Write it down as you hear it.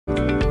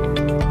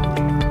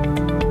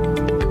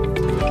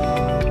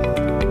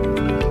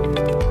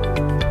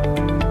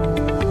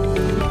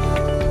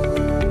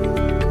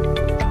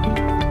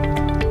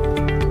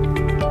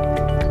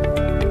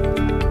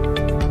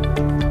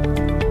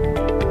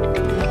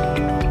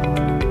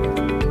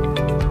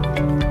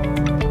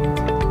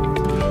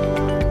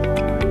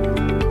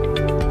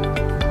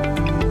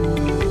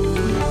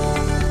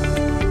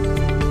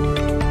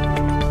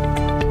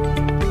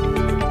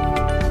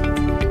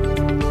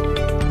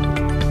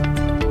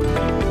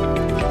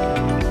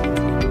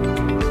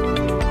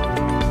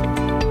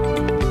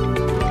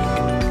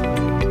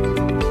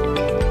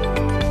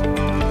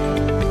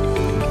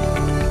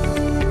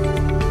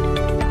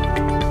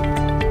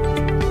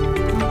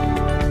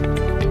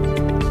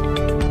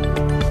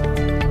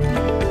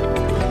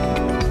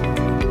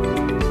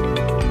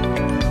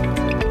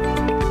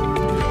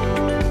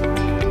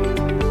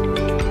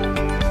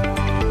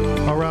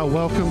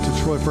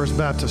First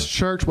Baptist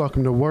Church.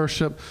 Welcome to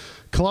worship.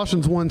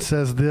 Colossians 1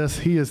 says this: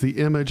 He is the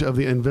image of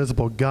the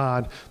invisible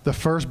God, the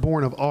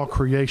firstborn of all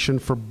creation.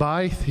 For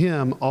by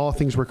him all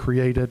things were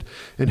created,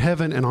 in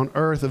heaven and on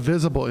earth,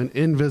 visible and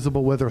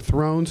invisible, whether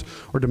thrones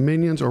or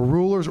dominions or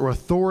rulers or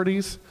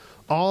authorities.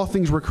 All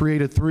things were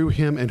created through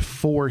him and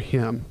for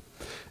him.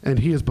 And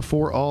he is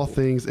before all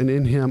things, and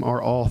in him are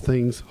all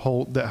things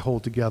that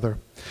hold together.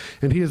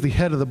 And he is the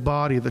head of the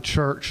body, the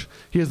church.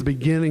 He is the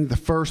beginning, the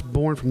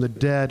firstborn from the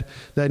dead,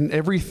 that in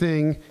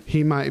everything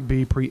he might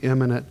be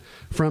preeminent.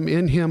 From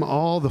in him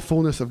all the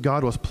fullness of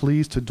God was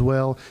pleased to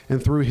dwell,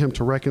 and through him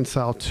to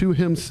reconcile to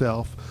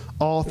himself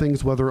all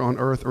things, whether on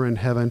earth or in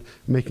heaven,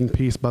 making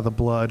peace by the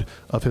blood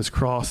of his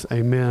cross.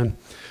 Amen.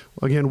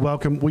 Again,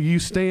 welcome. Will you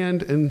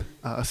stand and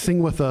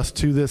sing with us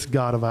to this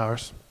God of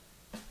ours?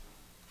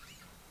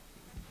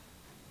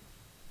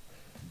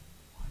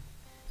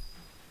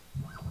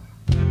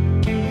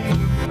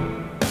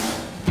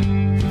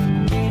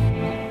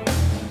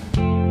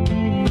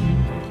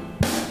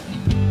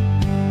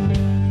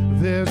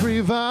 There's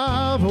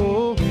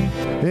revival,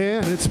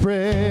 and it's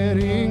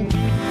spreading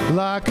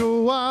like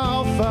a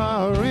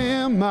wildfire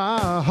in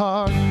my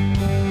heart.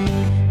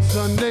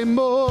 Sunday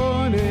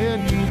morning,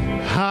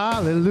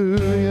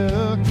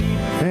 hallelujah,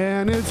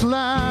 and it's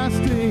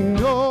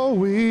lasting all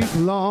week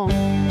long.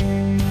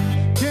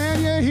 Can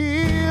you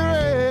hear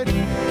it?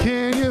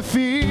 Can you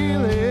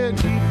feel it?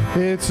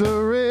 It's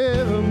a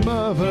rhythm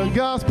of a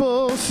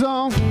gospel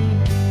song.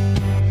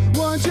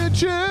 Once you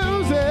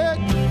choose it,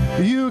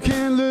 you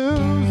can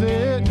lose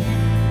it.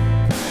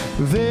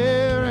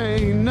 There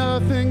ain't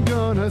nothing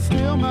gonna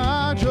steal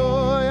my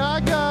joy.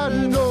 I got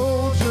an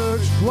old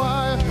church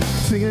choir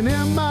singing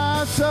in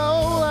my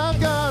soul. I've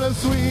got a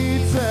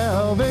sweet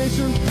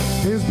salvation,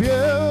 it's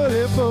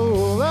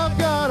beautiful. I've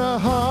got a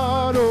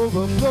heart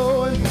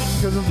overflowing,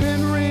 'cause I've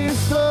been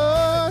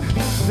restored.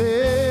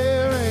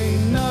 There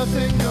ain't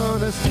nothing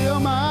gonna steal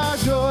my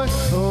joy.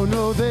 Oh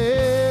no,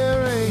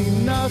 there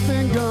ain't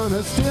nothing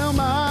gonna steal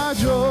my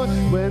joy.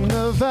 When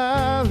the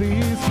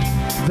valleys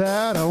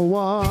that I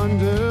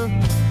wander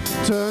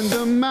turn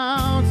to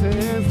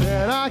mountains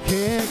that I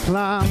can't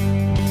climb,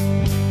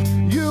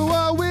 you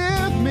are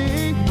with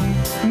me,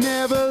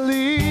 never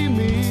leave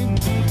me.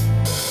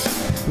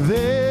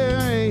 There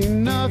ain't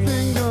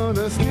nothing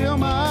gonna steal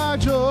my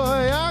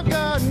joy. I've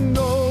got an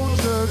old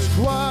church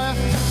choir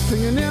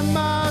singing in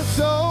my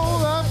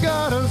soul. I've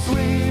got a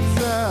sweet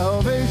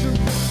salvation,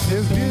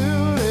 it's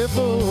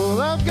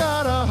beautiful. I've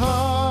got a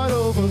heart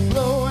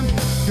overflowing,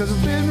 'cause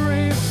I've been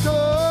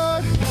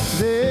restored.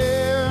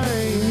 There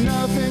ain't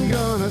nothing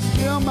gonna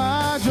steal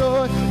my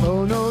joy.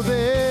 Oh no,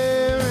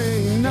 there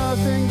ain't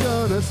nothing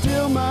gonna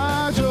steal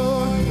my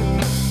joy.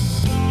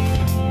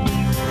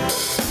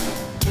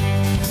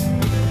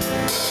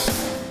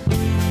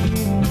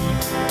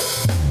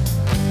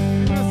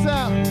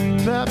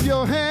 Clap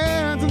your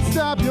hands and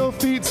stop your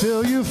feet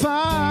till you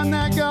find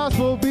that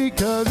gospel beat,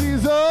 'cause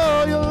he's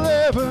all you'll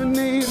ever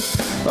need,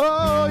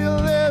 all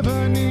you'll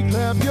ever need.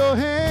 Clap your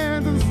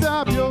hands and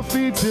stop your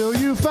feet till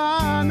you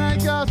find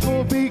that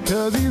gospel beat,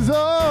 'cause he's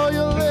all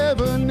you'll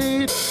ever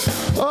need,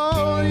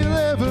 all you'll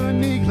ever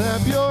need.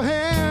 Clap your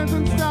hands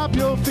and stop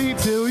your feet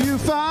till you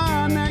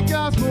find that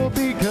gospel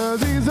beat,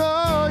 'cause he's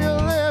all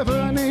you'll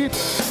ever need.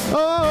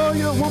 Oh,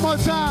 you one more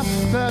time.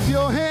 Clap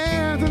your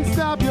hands and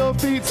stop your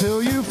feet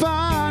till you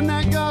find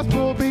that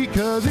gospel beat,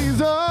 'cause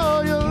he's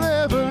all you'll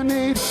ever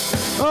need,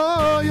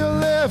 all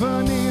you'll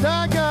ever need.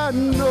 I got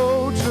an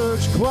old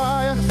church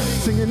choir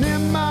singing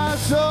in my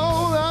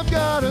soul. I've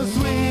got a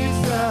sweet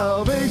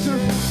salvation,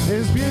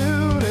 it's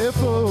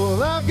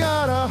beautiful. I've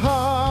got a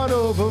heart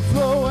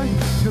overflowing,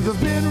 'cause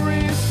I've been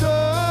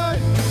restored.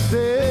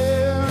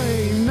 There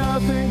ain't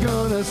nothing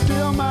gonna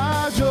steal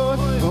my joy.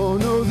 Oh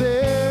no,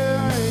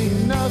 there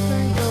ain't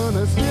nothing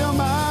gonna steal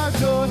my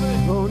joy.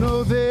 Oh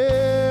no,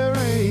 there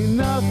ain't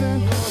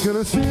nothing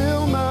gonna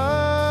steal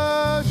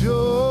my joy.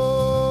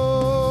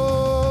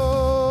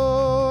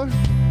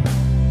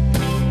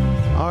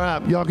 All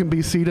right, y'all can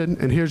be seated,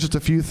 and here's just a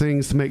few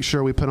things to make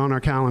sure we put on our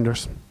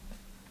calendars.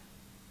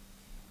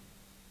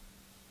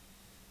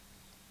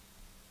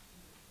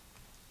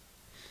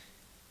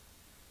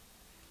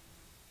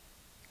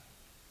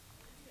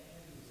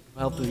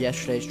 Help with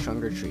yesterday's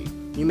trunk or treat.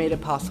 You made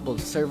it possible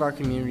to serve our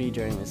community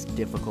during this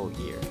difficult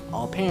year.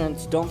 All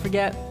parents, don't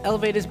forget,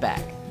 Elevate is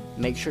back.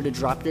 Make sure to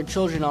drop your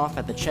children off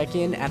at the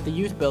check-in at the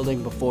youth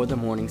building before the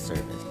morning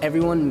service.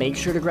 Everyone, make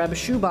sure to grab a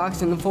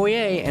shoebox in the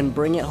foyer and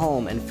bring it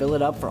home and fill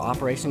it up for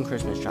Operation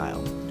Christmas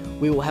Child.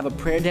 We will have a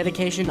prayer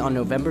dedication on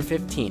November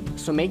 15th,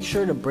 so make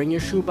sure to bring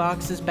your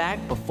shoeboxes back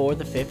before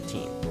the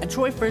 15th. At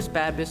Troy First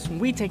Baptist,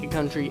 we take a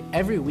country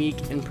every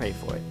week and pray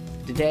for it.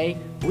 Today,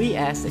 we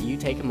ask that you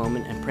take a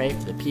moment and pray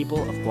for the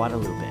people of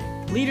Guadalupe.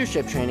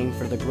 Leadership training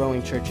for the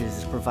growing churches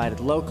is provided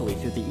locally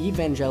through the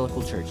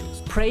evangelical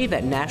churches. Pray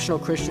that national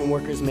Christian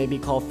workers may be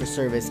called for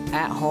service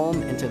at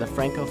home and to the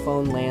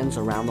Francophone lands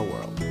around the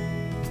world.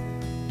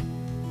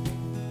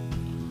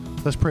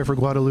 Let's pray for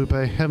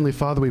Guadalupe. Heavenly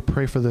Father, we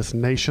pray for this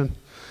nation.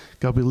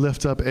 God, we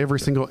lift up every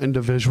single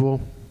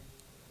individual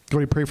God,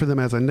 we pray for them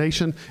as a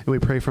nation, and we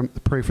pray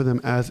for them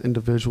as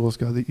individuals,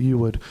 God, that you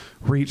would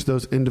reach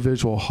those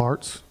individual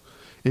hearts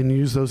and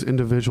use those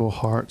individual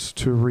hearts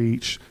to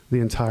reach the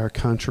entire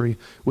country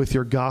with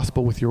your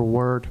gospel, with your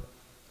word.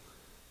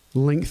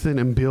 Lengthen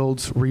and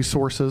build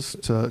resources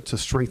to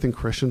strengthen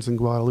Christians in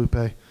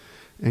Guadalupe.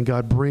 And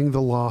God, bring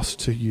the lost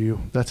to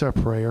you. That's our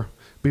prayer.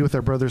 Be with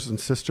our brothers and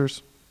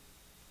sisters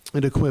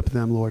and equip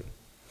them, Lord.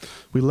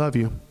 We love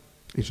you.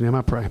 In your name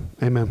I pray.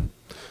 Amen.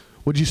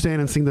 Would you stand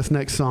and sing this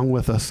next song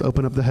with us?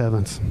 Open up the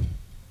heavens.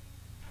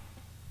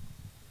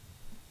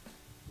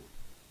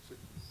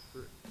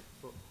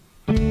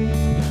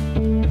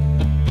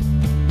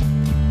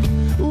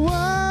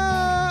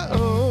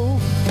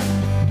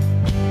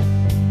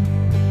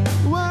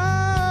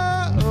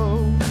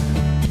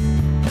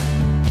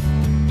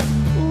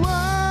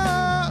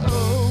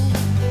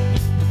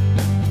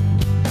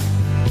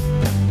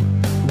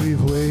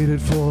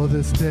 For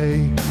this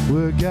day,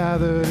 we're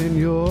gathered in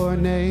your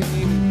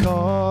name,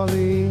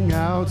 calling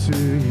out to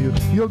you.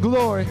 Your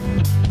glory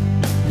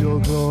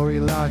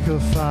like a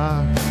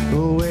fire,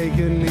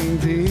 awakening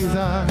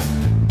desire,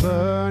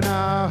 burn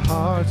our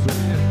hearts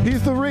with.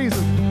 He's the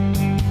reason.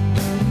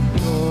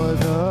 You're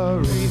the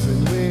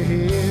reason we're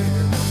here.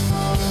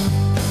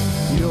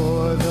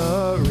 You're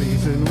the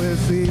reason we're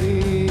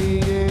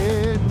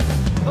singing.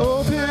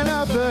 Open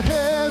up the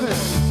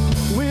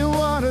heavens, we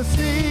want to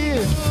see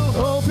it.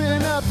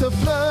 Open up the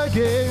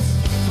floodgates,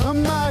 a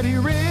mighty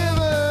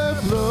river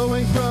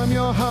flowing from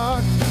your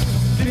heart,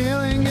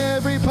 filling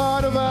every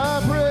part of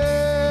our praise.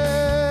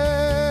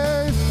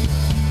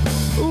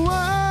 Whoa,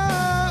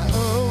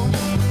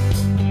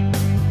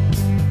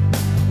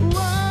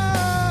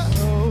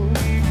 whoa,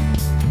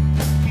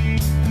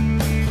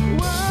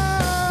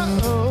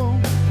 whoa.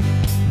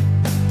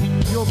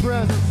 Your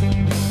presence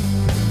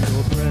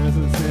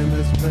in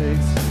this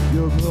place,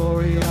 your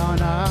glory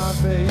on our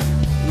face.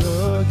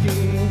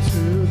 Looking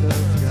to the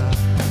sky,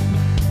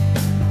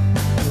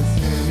 you're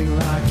standing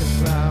like a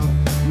cloud,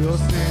 you're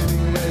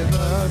standing with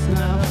us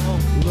now,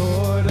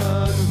 Lord,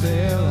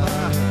 unveil our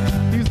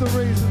eyes. He's the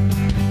reason,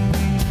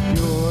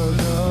 you're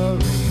the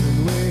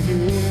reason we're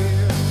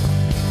here,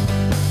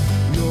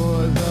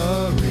 you're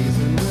the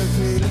reason we're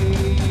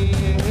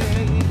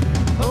singing.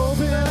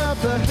 Open up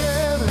the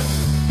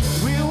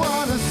heavens, we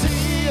want to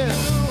see it,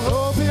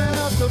 open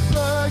up the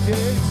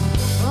floodgates,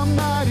 a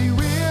mighty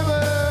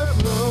river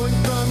flowing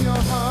from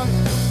your heart,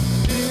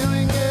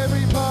 feeling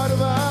every part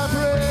of our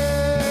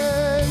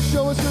praise.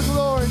 Show us your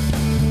glory.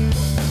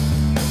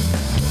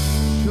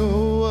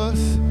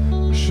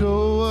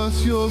 Show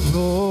us your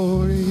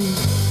glory.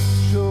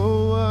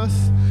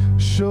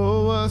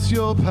 Show us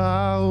your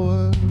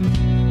power.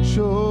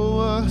 Show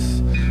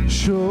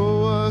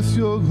us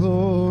your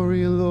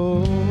glory,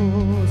 Lord.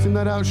 Sing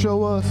that out.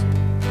 Show us.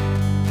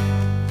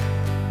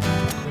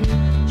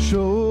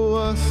 Show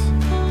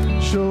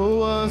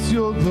us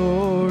your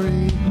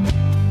glory.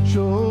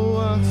 Show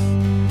us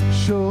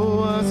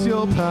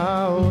your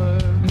power.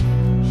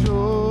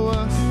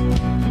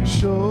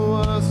 Show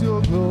us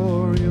your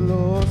glory,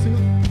 Lord.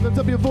 Sing, lift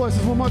up your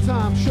voices one more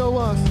time. Show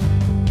us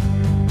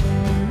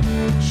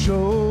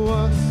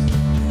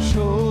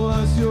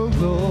your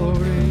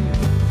glory.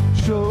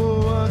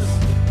 Show us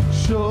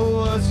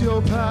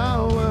your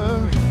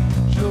power.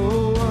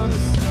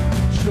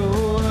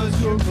 Show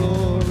us your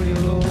glory,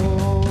 Lord.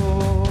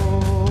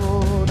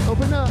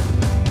 Open up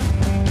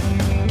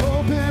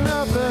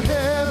the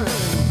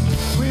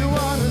heavens, we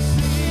want to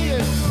see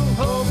it.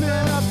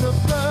 Open up the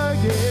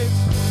floodgates,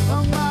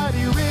 a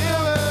mighty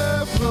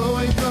river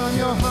flowing from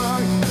your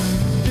heart,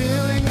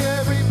 filling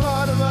every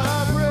part of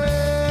our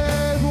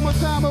praise. One more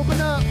time, open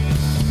up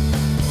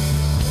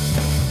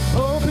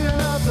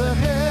the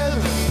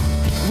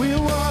heavens, we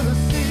want to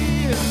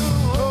see it.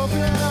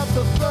 Open up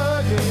the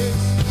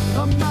floodgates,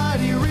 a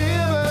mighty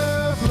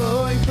river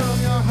flowing from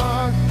your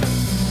heart,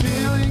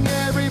 filling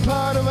every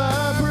part of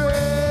our praise.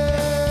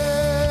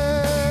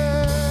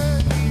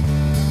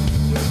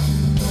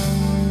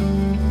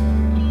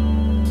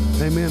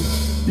 Amen.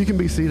 You can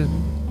be seated.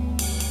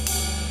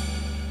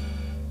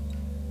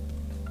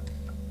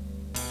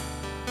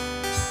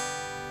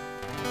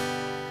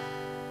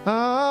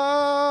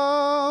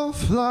 I'll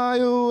fly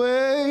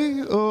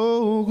away,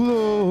 oh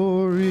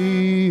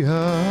glory,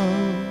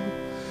 I'll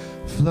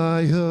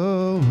fly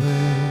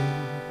away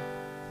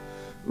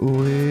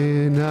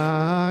when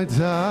I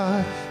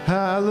die.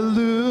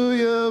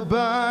 Hallelujah,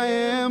 by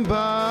and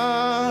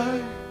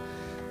by,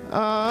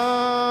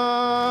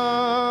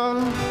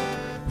 I'll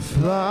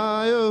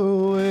fly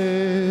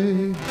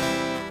away.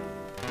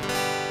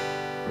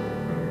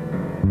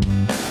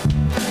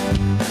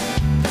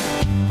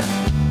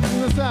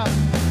 Sing this out.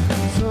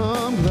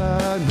 Some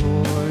glad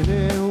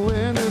morning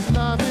when this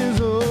life is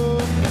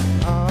over,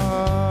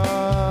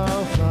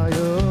 I'll fly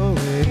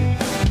away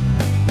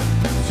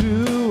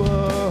to a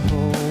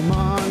home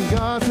on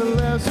God's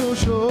celestial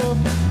shore.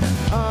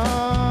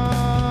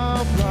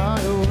 I'll fly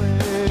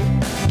away.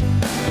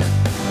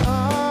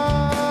 I'll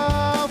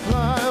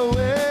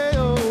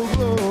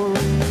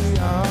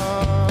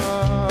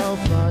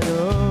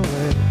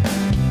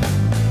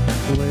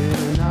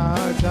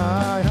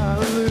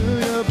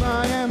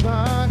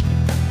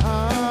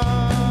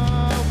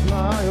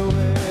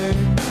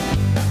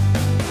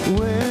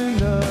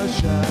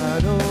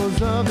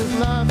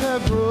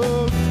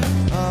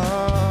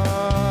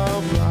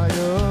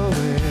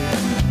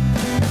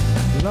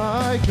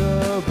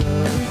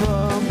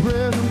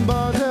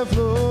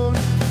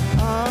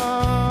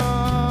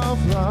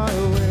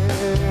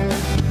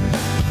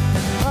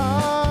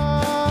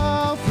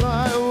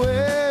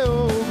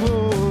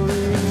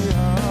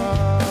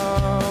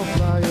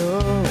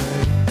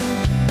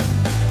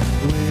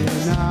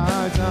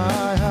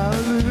die,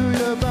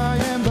 hallelujah, by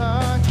and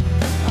by,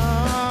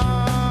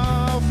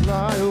 I'll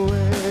fly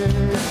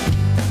away.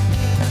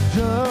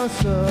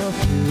 Just a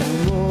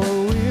few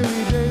more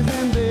weary days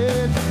and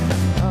then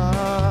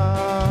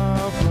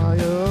I'll fly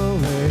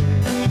away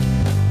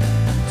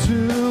to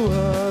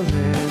a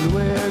land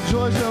where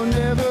joy shall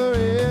never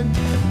end.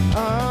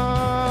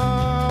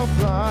 I'll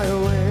fly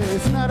away.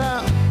 It's not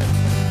out.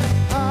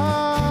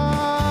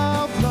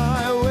 I'll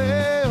fly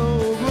away,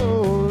 oh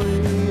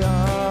glory.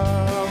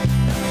 I'll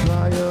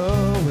fly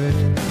away.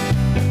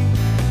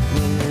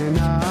 When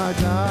I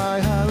die,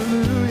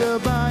 hallelujah,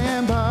 by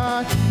and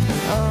by,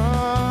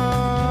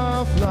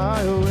 I'll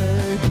fly away.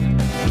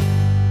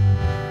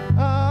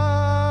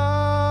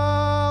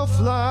 I'll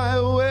fly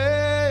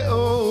away,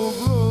 oh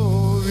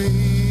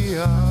glory.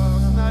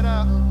 I'll not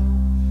out,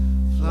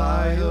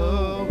 fly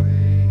away.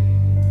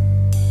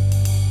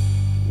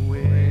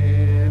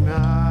 When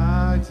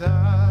I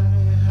die,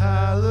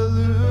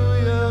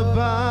 hallelujah,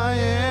 by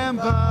and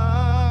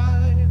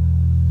by,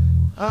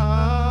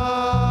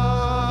 I'll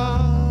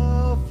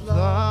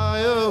fly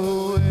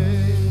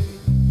away.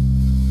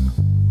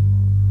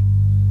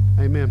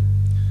 Amen.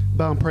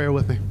 Bow in prayer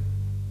with me.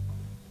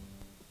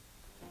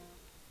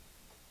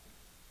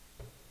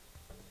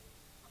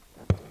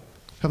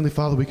 Heavenly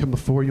Father, we come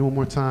before you one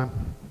more time.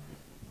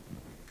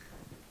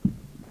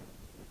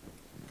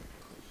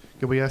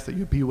 God, we ask that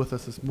you be with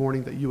us this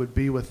morning, that you would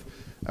be with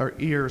our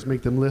ears,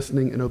 make them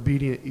listening and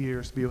obedient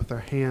ears, be with our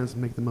hands,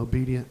 make them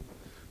obedient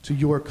to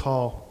your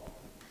call.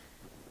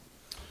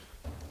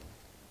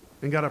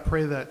 And God, I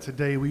pray that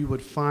today we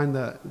would find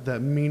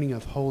that meaning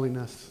of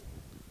holiness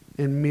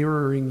in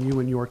mirroring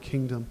you in your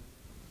kingdom.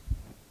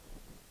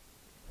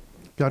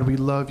 God, we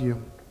love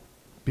you.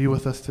 Be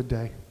with us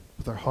today,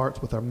 with our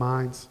hearts, with our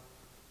minds,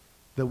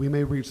 that we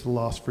may reach the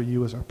lost for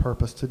you as our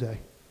purpose today.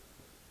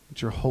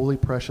 It's your holy,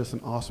 precious,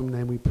 and awesome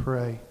name we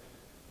pray.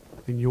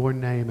 In your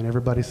name, and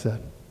everybody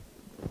said,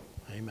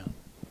 Amen.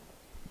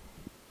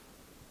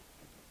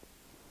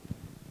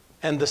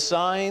 And the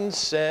sign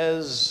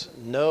says,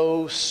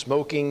 no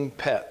smoking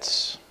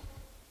pets.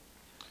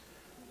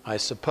 I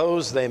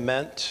suppose they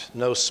meant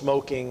no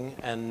smoking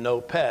and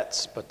no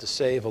pets, but to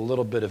save a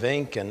little bit of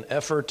ink and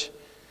effort,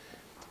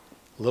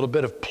 a little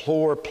bit of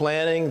floor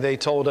planning, they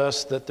told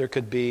us that there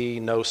could be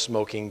no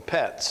smoking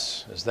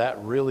pets. Is that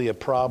really a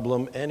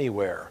problem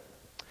anywhere?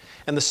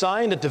 And the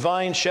sign at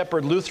Divine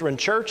Shepherd Lutheran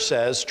Church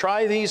says,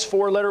 try these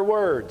four-letter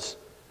words: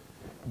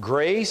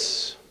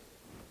 grace,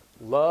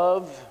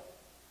 love,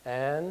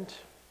 and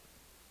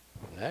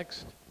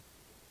next.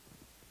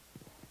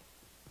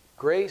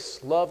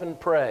 Grace, love, and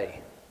pray.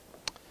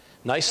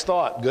 Nice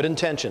thought, good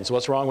intentions.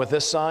 What's wrong with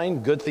this sign?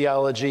 Good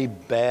theology,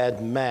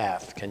 bad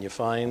math. Can you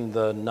find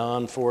the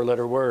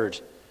non-four-letter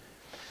words?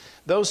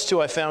 Those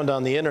two I found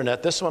on the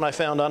internet. This one I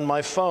found on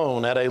my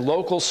phone. At a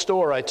local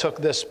store, I took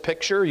this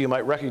picture. You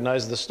might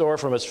recognize the store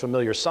from its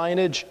familiar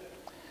signage.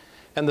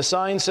 And the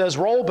sign says,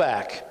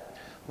 rollback.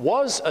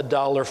 Was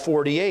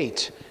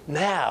 $1.48.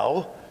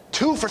 Now,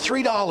 2 for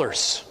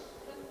 $3.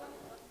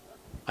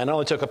 I not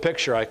only took a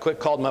picture, I quick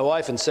called my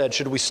wife and said,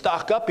 should we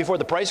stock up before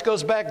the price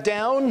goes back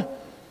down?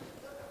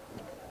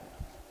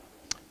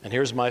 And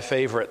here's my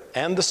favorite.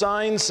 And the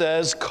sign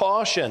says,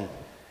 caution.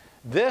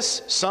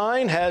 This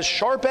sign has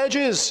sharp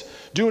edges.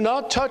 Do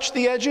not touch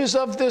the edges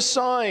of this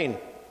sign.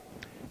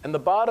 And the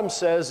bottom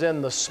says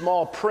in the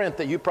small print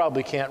that you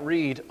probably can't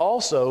read,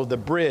 also the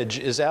bridge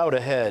is out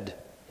ahead.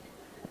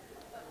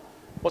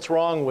 What's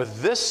wrong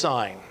with this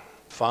sign?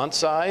 Font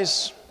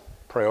size,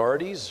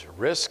 priorities,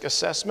 risk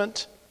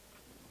assessment.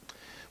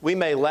 We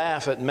may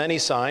laugh at many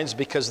signs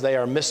because they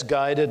are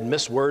misguided,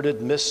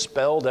 misworded,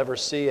 misspelled. Ever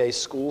see a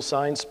school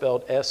sign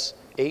spelled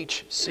S-H-C-O-L-O-L?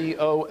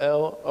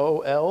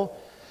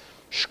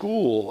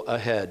 School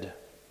ahead.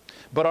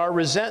 But our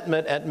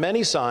resentment at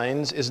many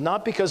signs is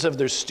not because of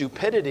their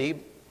stupidity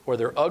or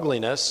their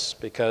ugliness,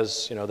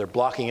 because, they're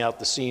blocking out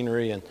the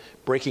scenery and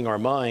breaking our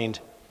mind,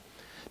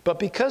 but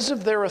because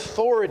of their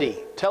authority,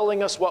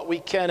 telling us what we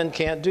can and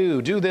can't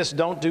do. Do this,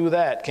 don't do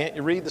that. Can't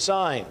you read the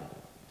sign?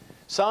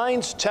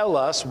 Signs tell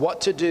us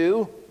what to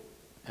do,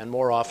 and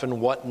more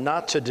often what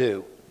not to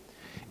do.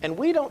 And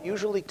we don't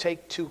usually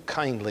take too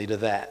kindly to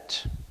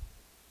that.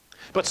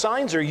 But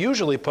signs are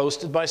usually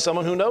posted by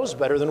someone who knows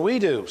better than we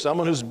do,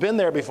 someone who's been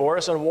there before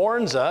us and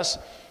warns us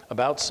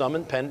about some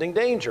impending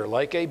danger,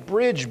 like a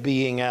bridge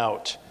being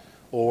out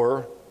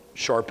or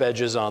sharp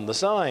edges on the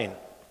sign.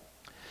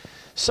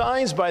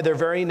 Signs, by their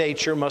very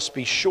nature, must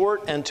be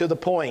short and to the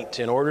point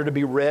in order to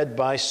be read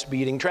by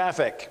speeding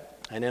traffic.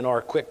 And in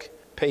our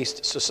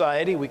quick-paced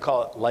society, we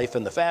call it life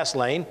in the fast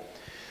lane.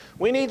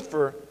 We need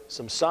for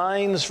some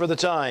signs for the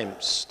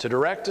times to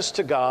direct us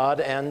to God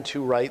and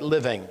to right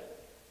living.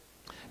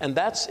 And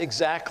that's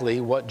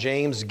exactly what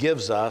James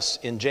gives us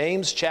in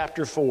James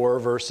chapter 4,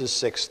 verses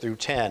 6 through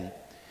 10.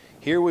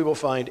 Here we will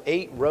find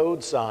 8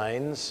 road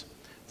signs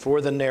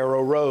for the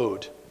narrow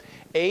road.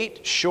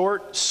 8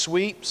 short,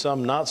 sweet,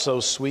 some not so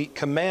sweet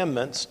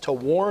commandments to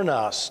warn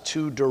us,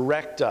 to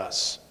direct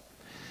us.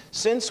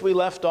 Since we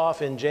left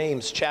off in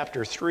James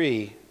chapter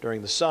 3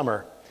 during the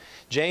summer,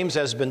 James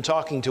has been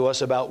talking to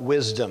us about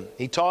wisdom.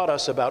 He taught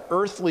us about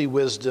earthly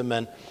wisdom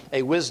and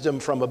a wisdom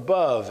from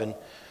above in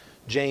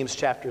James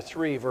chapter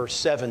 3, verse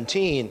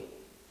 17.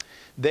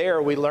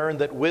 There we learned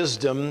that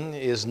wisdom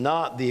is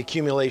not the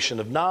accumulation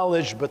of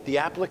knowledge, but the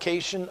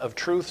application of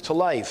truth to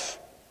life.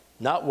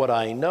 Not what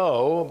I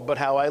know, but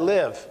how I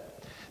live.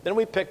 Then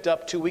we picked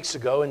up 2 weeks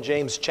ago in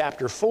James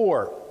chapter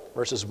 4,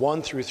 verses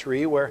 1 through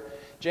 3, where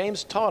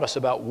James taught us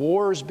about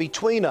wars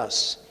between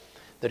us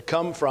that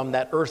come from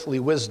that earthly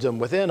wisdom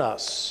within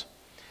us.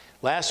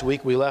 Last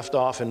week we left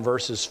off in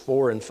verses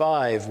 4 and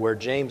 5, where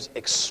James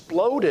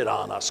exploded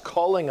on us,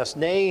 calling us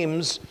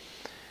names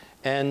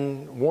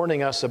and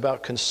warning us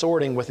about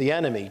consorting with the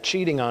enemy,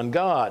 cheating on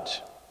God.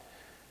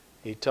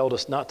 He told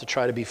us not to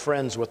try to be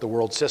friends with the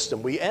world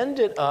system. We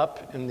ended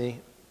up in the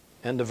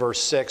end of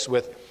verse 6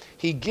 with,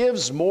 he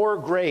gives more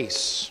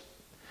grace.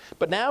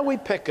 But now we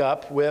pick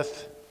up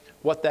with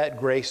what that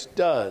grace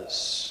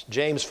does.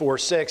 James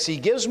 4:6, he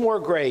gives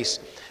more grace.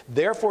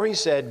 Therefore, he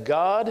said,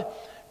 God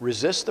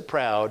resists the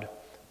proud,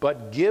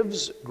 but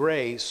gives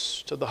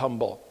grace to the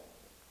humble.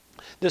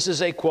 This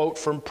is a quote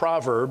from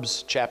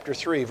Proverbs chapter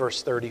 3,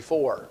 verse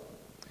 34.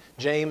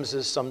 James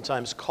is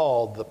sometimes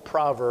called the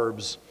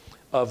Proverbs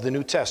of the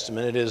New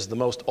Testament. It is the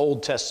most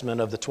Old Testament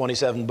of the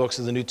 27 books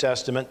of the New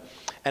Testament,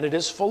 and it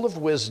is full of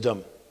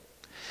wisdom.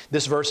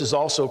 This verse is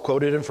also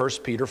quoted in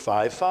 1 Peter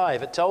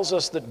 5:5. It tells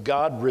us that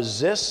God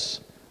resists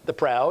the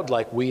proud,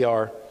 like we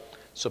are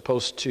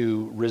supposed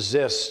to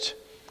resist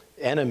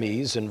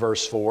enemies in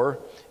verse 4.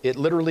 It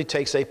literally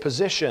takes a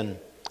position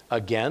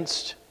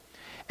against.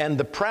 And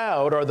the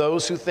proud are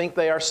those who think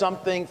they are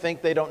something,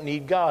 think they don't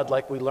need God,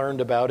 like we learned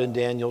about in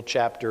Daniel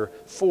chapter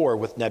 4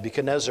 with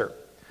Nebuchadnezzar.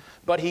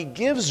 But he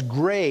gives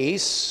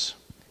grace,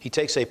 he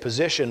takes a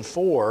position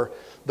for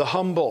the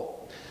humble.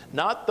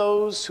 Not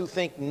those who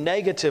think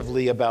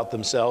negatively about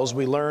themselves.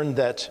 We learned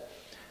that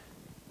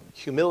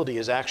humility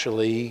is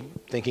actually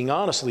thinking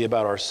honestly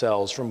about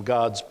ourselves from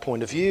God's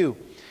point of view.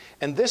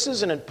 And this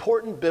is an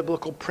important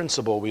biblical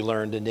principle we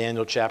learned in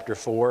Daniel chapter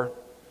 4.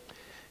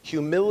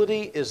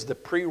 Humility is the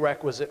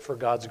prerequisite for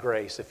God's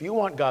grace. If you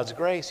want God's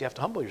grace, you have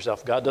to humble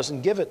yourself. God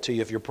doesn't give it to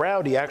you. If you're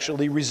proud, he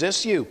actually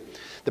resists you.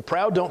 The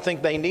proud don't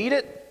think they need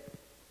it,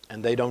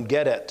 and they don't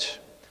get it.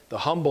 The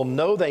humble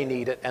know they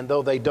need it, and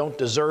though they don't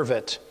deserve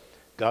it,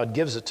 God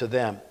gives it to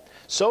them.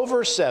 So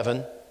verse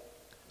 7,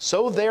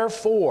 so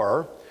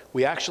therefore,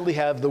 we actually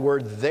have the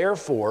word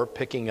therefore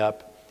picking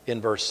up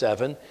in verse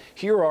 7.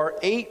 Here are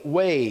 8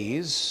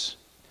 ways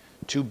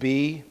to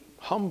be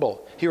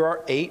humble. Here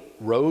are 8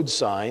 road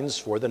signs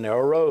for the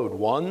narrow road.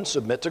 1,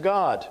 submit to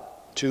God.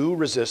 2,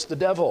 resist the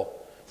devil.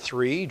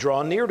 3,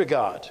 draw near to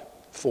God.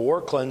 4,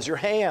 cleanse your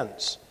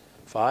hands.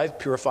 5,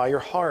 purify your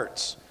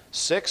hearts.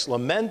 6,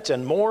 lament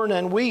and mourn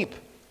and weep.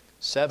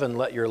 7,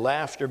 let your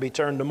laughter be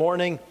turned to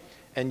mourning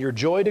and your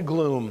joy to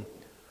gloom.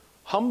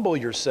 Humble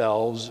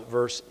yourselves,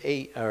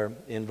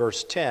 in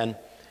verse 10,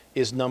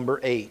 is number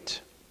 8.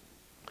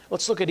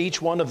 Let's look at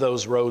each one of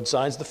those road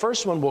signs. The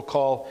first one we'll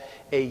call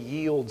a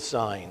yield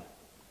sign.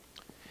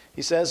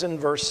 He says in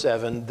verse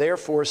 7,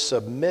 therefore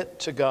submit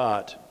to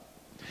God.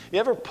 You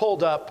ever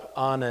pulled up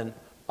on an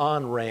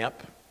on-ramp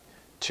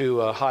to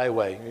a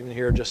highway, even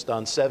here just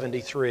on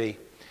 73,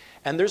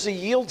 and there's a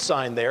yield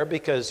sign there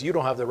because you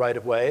don't have the right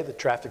of way, the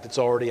traffic that's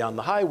already on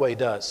the highway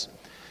does.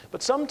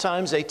 But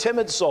sometimes a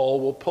timid soul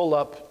will pull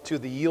up to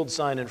the yield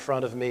sign in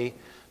front of me,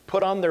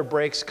 put on their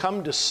brakes,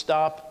 come to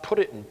stop, put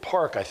it in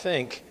park, I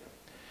think.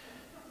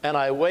 And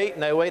I wait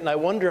and I wait and I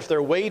wonder if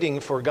they're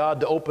waiting for God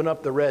to open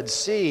up the Red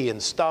Sea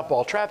and stop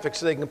all traffic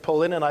so they can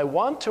pull in. And I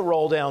want to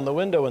roll down the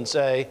window and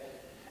say,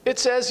 it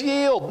says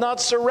yield, not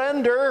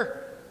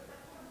surrender.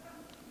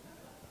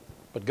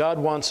 But God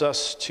wants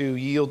us to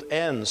yield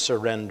and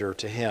surrender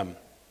to him.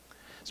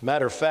 As a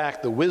matter of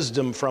fact, the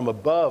wisdom from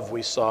above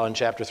we saw in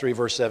chapter 3,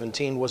 verse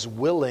 17, was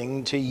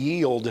willing to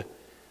yield.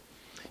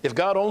 If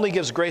God only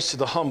gives grace to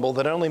the humble,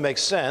 then it only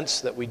makes sense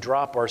that we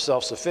drop our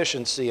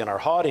self-sufficiency and our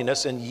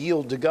haughtiness and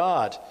yield to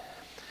God.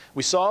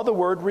 We saw the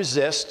word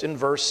resist in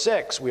verse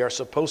 6. We are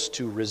supposed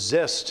to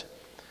resist.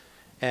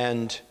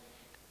 And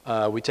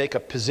we take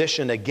a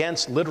position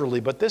against literally,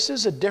 but this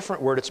is a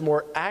different word. It's a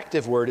more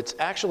active word. It's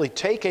actually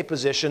take a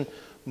position,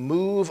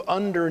 move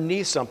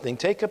underneath something.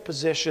 Take a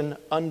position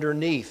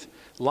underneath.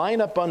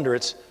 Line up under.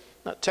 It's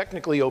not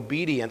technically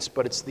obedience,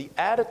 but it's the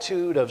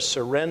attitude of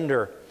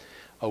surrender,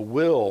 a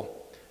will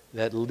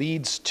that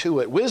leads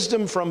to it.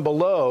 Wisdom from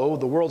below,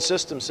 the world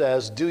system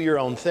says, do your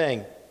own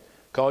thing.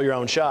 Call your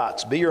own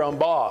shots. Be your own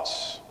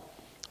boss.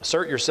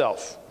 Assert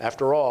yourself.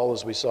 After all,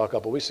 as we saw a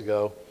couple weeks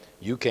ago,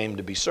 you came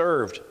to be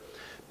served.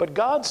 But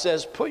God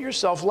says, put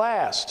yourself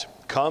last.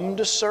 Come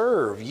to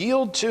serve.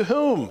 Yield to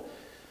whom?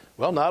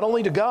 Well, not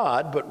only to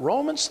God, but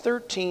Romans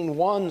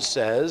 13:1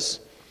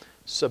 says,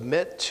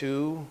 submit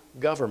to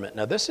government.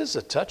 Now, this is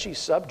a touchy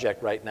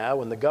subject right now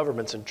when the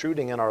government's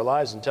intruding in our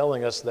lives and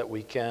telling us that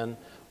we can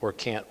or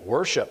can't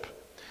worship.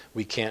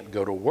 We can't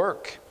go to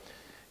work.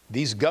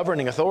 These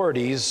governing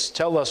authorities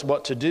tell us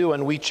what to do,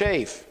 and we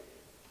chafe.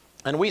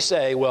 And we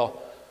say,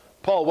 well,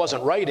 Paul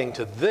wasn't writing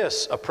to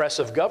this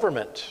oppressive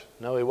government.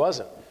 No, he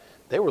wasn't.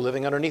 They were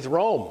living underneath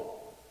Rome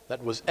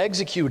that was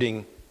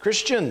executing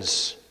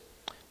Christians,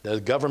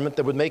 the government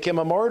that would make him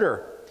a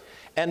martyr.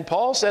 And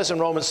Paul says in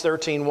Romans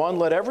 13:1,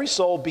 let every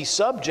soul be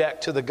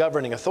subject to the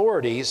governing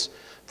authorities,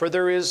 for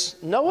there is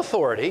no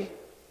authority,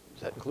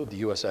 does that include the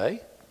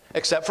USA,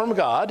 except from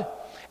God,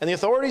 and the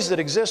authorities that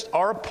exist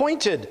are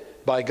appointed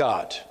by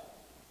God.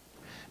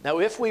 Now,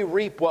 if we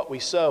reap what we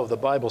sow, the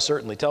Bible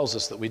certainly tells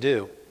us that we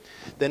do,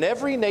 then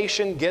every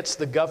nation gets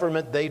the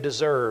government they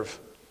deserve,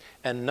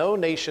 and no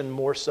nation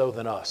more so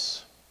than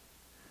us.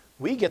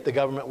 We get the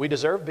government we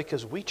deserve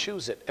because we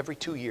choose it every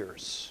 2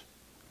 years.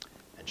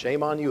 And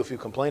shame on you if you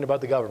complain about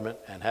the government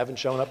and haven't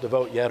shown up to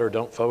vote yet or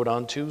don't vote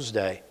on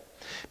Tuesday.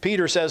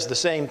 Peter says the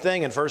same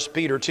thing in 1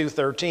 Peter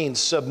 2:13.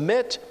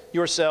 Submit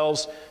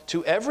yourselves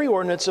to every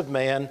ordinance of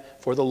man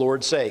for the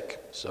Lord's sake.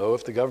 So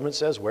if the government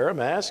says wear a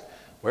mask,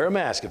 wear a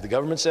mask. If the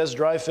government says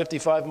drive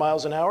 55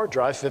 miles an hour,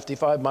 drive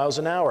 55 miles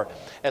an hour.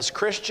 As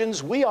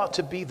Christians, we ought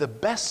to be the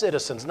best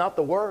citizens, not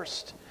the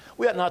worst.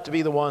 We ought not to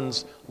be the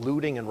ones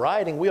looting and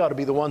rioting. We ought to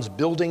be the ones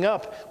building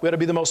up. We ought to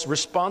be the most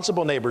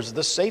responsible neighbors,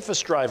 the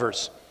safest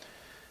drivers.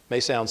 May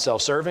sound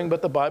self-serving,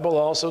 but the Bible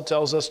also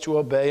tells us to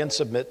obey and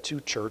submit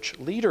to church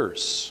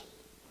leaders,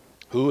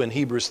 who in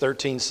Hebrews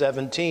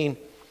 13:17,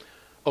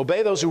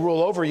 obey those who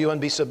rule over you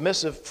and be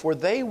submissive, for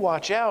they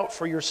watch out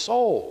for your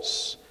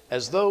souls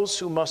as those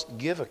who must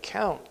give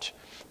account.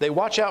 They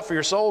watch out for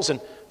your souls, and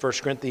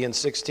 1 Corinthians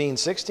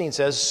 16:16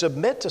 says,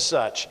 submit to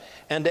such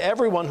and to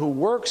everyone who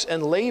works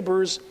and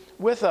labors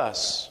with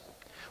us.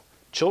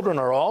 Children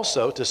are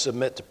also to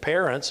submit to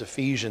parents,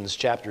 Ephesians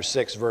chapter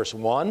 6, verse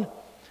 1.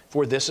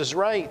 For this is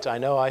right. I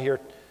know I hear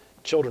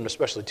children,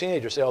 especially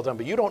teenagers, say all the time,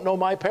 but you don't know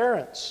my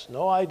parents.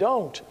 No, I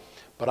don't.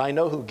 But I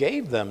know who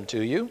gave them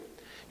to you.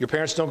 Your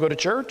parents don't go to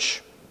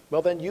church?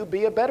 Well, then you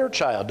be a better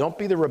child. Don't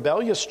be the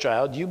rebellious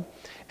child. You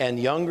and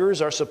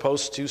youngers are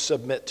supposed to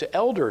submit to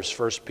elders,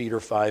 1 Peter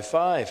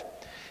 5:5.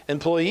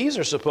 Employees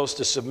are supposed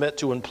to submit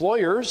to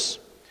employers.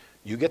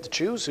 You get to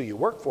choose who you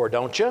work for,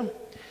 don't you?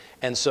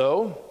 And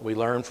so we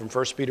learn from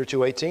 1 Peter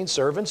 2:18,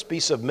 servants, be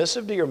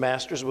submissive to your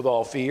masters with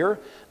all fear,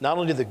 not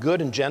only to the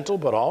good and gentle,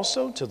 but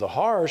also to the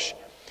harsh.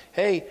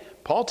 Hey,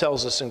 Paul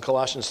tells us in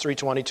Colossians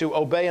 3:22,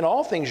 obey in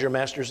all things your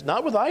masters,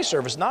 not with eye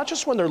service, not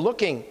just when they're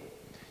looking.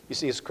 You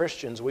see, as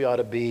Christians, we ought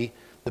to be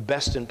the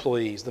best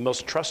employees, the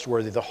most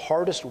trustworthy, the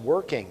hardest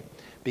working,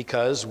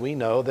 because we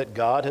know that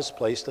God has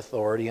placed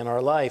authority in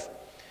our life.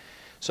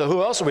 So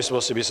who else are we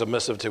supposed to be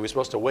submissive to? Are we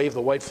supposed to wave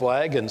the white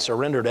flag and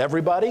surrender to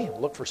everybody?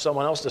 Look for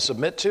someone else to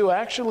submit to?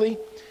 Actually,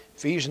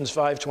 Ephesians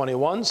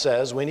 5:21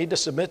 says we need to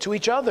submit to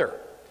each other,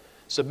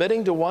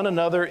 submitting to one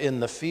another in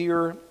the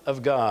fear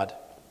of God.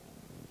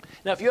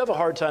 Now, if you have a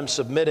hard time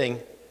submitting,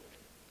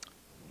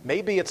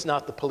 maybe it's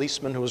not the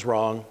policeman who was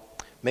wrong.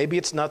 Maybe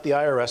it's not the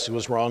IRS who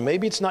was wrong.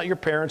 Maybe it's not your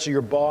parents or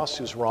your boss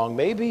who's wrong.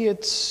 Maybe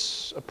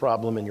it's a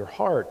problem in your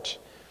heart.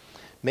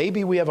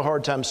 Maybe we have a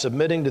hard time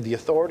submitting to the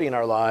authority in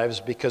our lives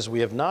because we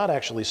have not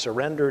actually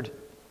surrendered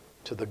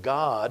to the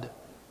God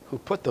who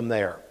put them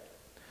there.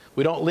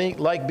 We don't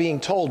like being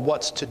told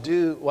what to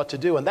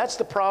do, and that's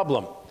the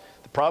problem.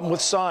 The problem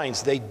with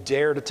signs, they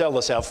dare to tell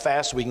us how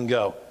fast we can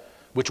go,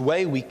 which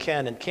way we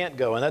can and can't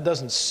go, and that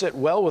doesn't sit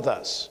well with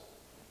us.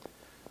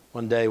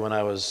 One day when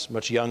I was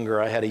much younger,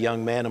 I had a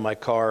young man in my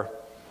car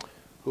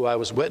who I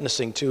was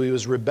witnessing to. He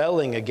was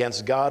rebelling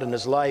against God in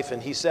his life,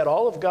 and he said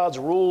all of God's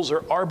rules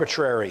are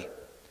arbitrary.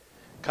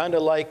 Kind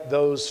of like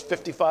those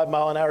 55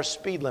 mile an hour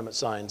speed limit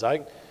signs.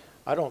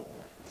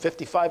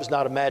 55 is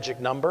not a magic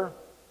number.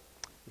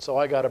 And so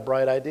I got a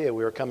bright idea.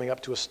 We were coming up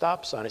to a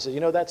stop sign. I said, you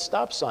know, that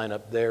stop sign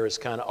up there is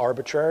kind of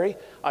arbitrary.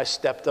 I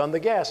stepped on the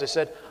gas. I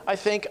said, I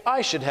think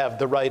I should have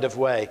the right of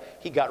way.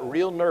 He got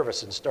real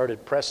nervous and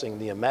started pressing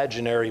the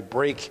imaginary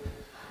brake.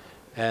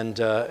 And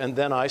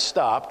then I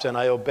stopped and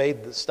I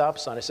obeyed the stop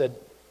sign. I said,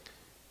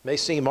 may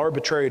seem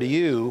arbitrary to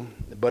you,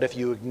 but if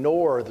you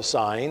ignore the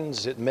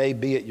signs, it may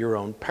be at your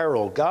own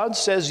peril. God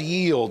says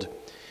yield.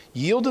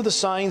 Yield to the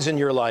signs in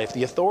your life,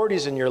 the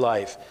authorities in your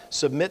life.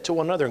 Submit to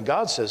one another. And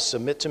God says,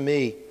 submit to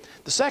me.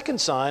 The second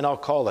sign I'll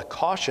call a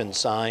caution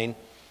sign.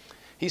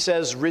 He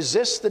says,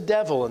 resist the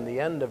devil in the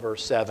end of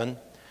verse 7.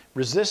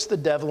 Resist the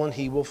devil and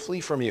he will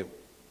flee from you.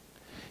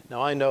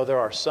 Now I know there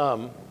are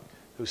some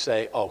who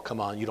say, oh,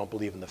 come on, you don't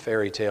believe in the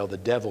fairy tale, the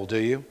devil, do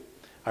you?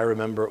 I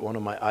remember at one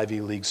of my Ivy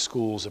League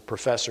schools, a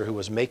professor who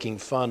was making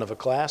fun of a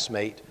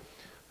classmate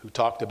who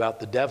talked about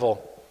the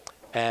devil.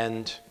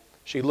 And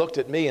she looked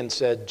at me and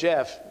said,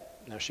 Jeff,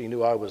 now she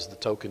knew I was the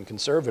token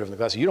conservative in the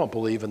class, you don't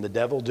believe in the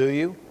devil, do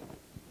you?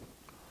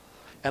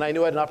 And I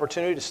knew I had an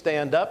opportunity to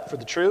stand up for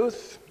the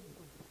truth.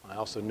 I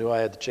also knew I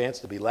had the chance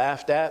to be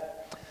laughed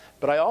at.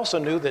 But I also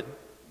knew that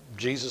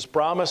Jesus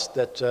promised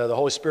that the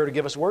Holy Spirit would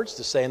give us words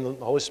to say, and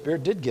the Holy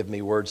Spirit did give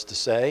me words to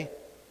say.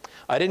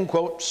 I didn't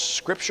quote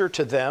Scripture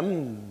to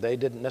them. They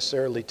didn't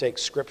necessarily take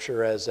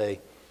Scripture as an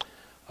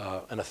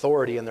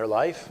authority in their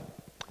life.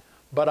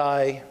 But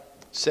I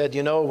said,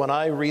 you know, when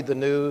I read the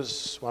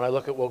news, when I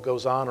look at what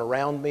goes on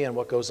around me and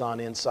what goes on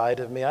inside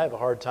of me, I have a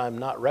hard time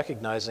not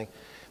recognizing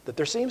that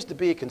there seems to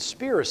be a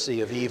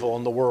conspiracy of evil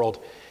in the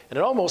world. And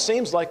it almost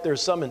seems like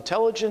there's some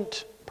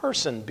intelligent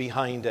person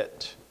behind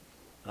it.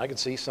 And I can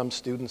see some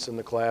students in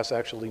the class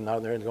actually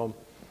nodding their head and going,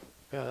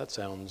 yeah, that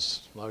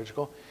sounds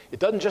logical. It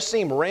doesn't just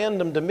seem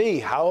random to me.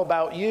 How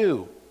about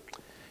you?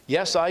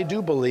 Yes, I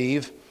do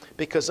believe,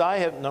 because I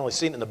have not only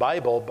seen it in the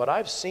Bible, but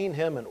I've seen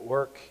him at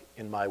work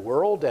in my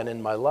world and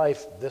in my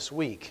life this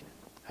week.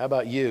 How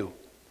about you?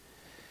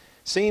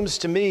 Seems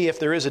to me if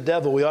there is a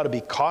devil, we ought to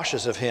be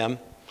cautious of him.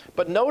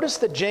 But notice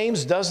that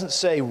James doesn't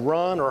say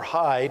run or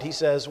hide. He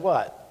says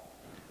what?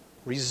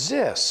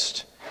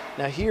 Resist.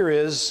 Now here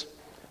is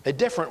a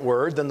different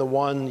word than the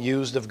one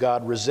used of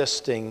God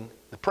resisting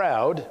the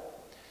proud.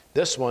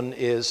 This one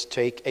is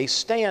take a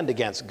stand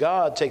against.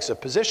 God takes a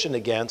position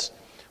against.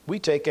 We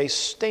take a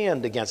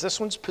stand against. This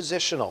one's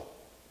positional.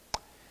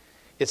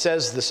 It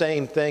says the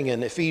same thing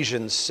in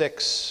Ephesians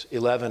 6,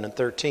 11 and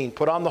 13.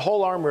 Put on the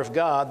whole armor of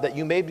God that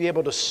you may be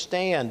able to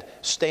stand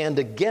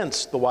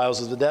against the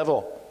wiles of the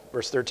devil.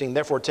 Verse 13,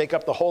 therefore take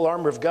up the whole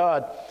armor of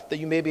God that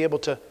you may be able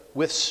to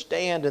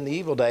withstand in the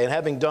evil day, and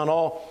having done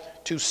all,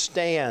 to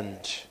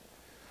stand.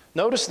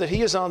 Notice that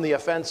he is on the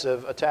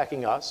offensive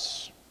attacking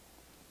us.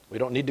 We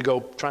don't need to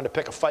go trying to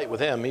pick a fight with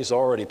him. He's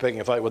already picking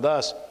a fight with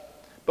us.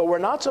 But we're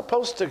not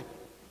supposed to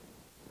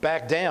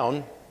back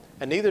down,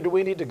 and neither do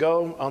we need to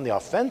go on the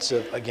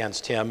offensive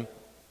against him.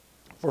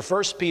 For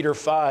 1 Peter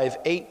 5,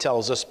 8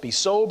 tells us, be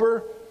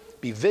sober,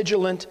 be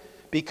vigilant,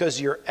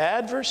 because your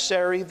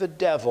adversary, the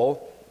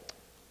devil,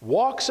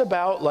 walks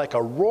about like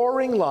a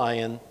roaring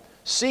lion,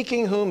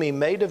 seeking whom he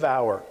may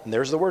devour. And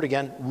there's the word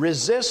again,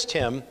 resist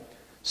him,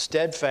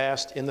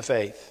 steadfast in the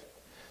faith.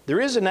 There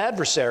is an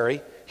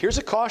adversary. Here's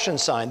a caution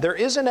sign. There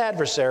is an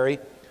adversary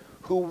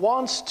who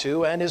wants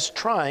to and is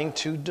trying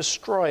to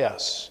destroy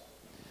us.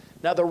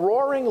 Now, the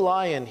roaring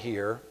lion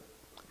here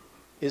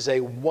is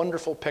a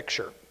wonderful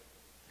picture.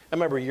 I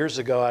remember years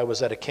ago I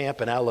was at a camp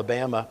in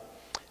Alabama,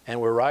 and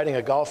we're riding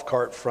a golf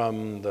cart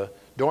from the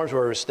dorms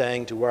where we were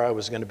staying to where I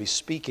was going to be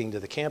speaking to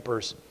the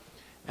campers.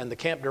 And the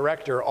camp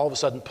director all of a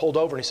sudden pulled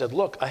over and he said,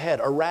 look, ahead,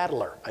 a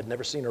rattler. I'd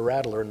never seen a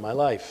rattler in my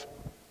life.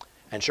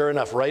 And sure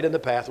enough, right in the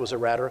path was a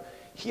rattler.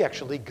 He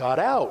actually got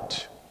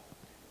out.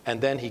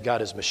 And then he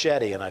got his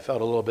machete, and I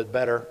felt a little bit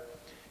better.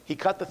 He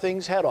cut the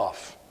thing's head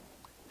off.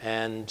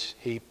 And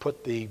he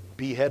put the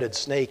beheaded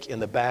snake in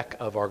the back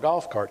of our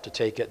golf cart to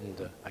take it and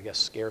to, I guess,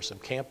 scare some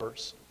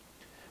campers.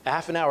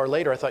 Half an hour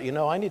later, I thought,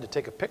 I need to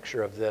take a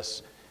picture of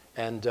this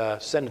and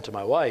send it to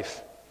my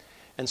wife.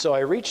 And so I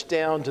reached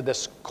down to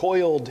this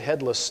coiled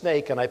headless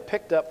snake, and I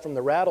picked up from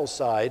the rattle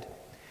side.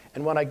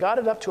 And when I got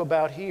it up to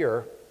about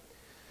here,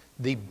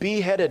 the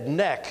beheaded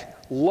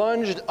neck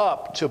lunged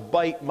up to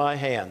bite my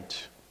hand.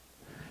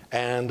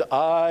 And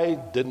I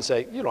didn't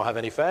say, you don't have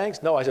any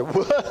fangs? No, I said,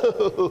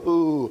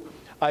 whoa!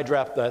 I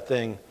dropped that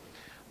thing.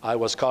 I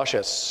was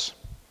cautious.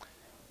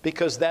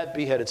 Because that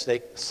beheaded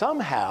snake,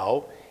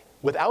 somehow,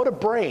 without a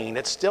brain,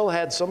 it still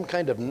had some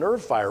kind of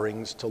nerve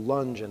firings to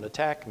lunge and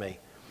attack me.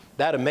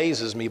 That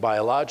amazes me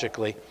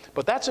biologically.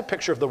 But that's a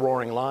picture of the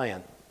roaring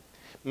lion.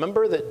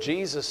 Remember that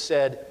Jesus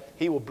said,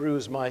 he will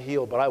bruise my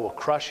heel, but I will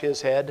crush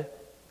his head?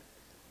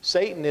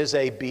 Satan is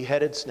a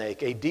beheaded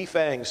snake, a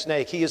defanged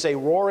snake. He is a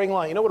roaring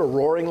lion. You know what a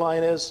roaring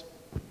lion is?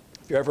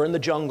 If you're ever in the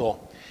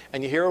jungle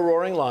and you hear a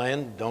roaring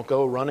lion, don't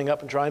go running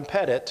up and try and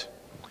pet it.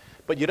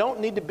 But you don't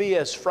need to be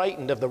as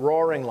frightened of the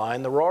roaring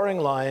lion. The roaring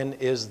lion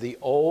is the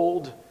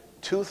old,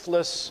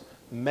 toothless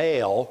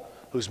male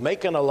who's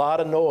making a lot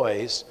of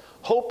noise,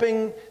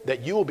 hoping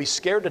that you will be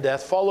scared to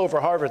death, fall over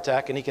a heart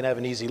attack, and he can have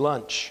an easy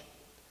lunch.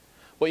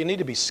 What you need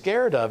to be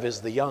scared of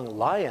is the young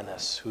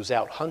lioness who's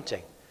out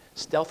hunting,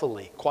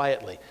 stealthily,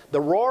 quietly.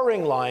 The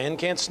roaring lion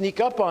can't sneak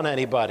up on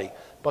anybody,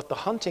 but the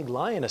hunting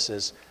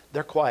lionesses,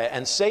 they're quiet.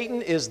 And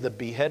Satan is the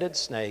beheaded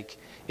snake,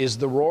 is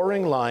the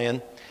roaring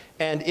lion.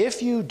 And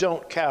if you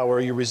don't cower,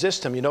 you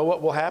resist him, you know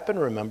what will happen?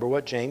 Remember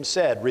what James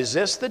said.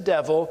 Resist the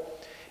devil,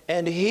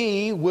 and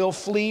he will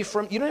flee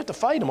from you. You don't have to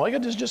fight him. All you got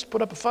to do is just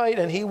put up a fight,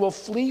 and he will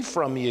flee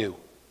from you.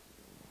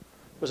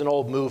 There was an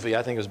old movie,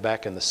 I think it was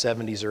back in the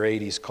 70s or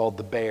 80s, called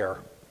The Bear.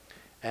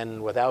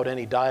 And without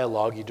any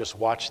dialogue, you just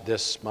watch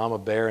this mama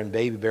bear and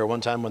baby bear.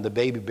 One time when the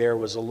baby bear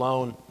was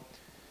alone,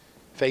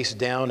 faced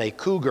down a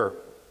cougar,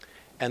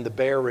 and the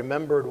bear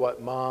remembered what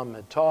mom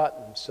had taught,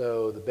 and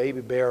so the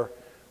baby bear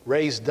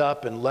raised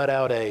up and let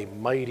out a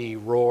mighty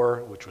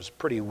roar, which was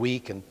pretty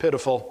weak and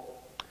pitiful.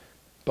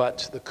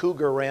 But the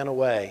cougar ran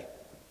away,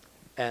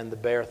 and the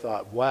bear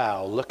thought,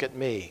 wow, look at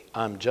me.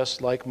 I'm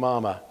just like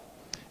mama.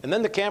 And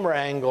then the camera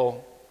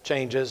angle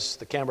changes,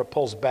 the camera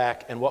pulls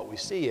back, and what we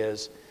see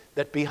is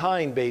that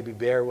behind baby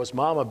bear was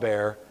mama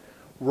bear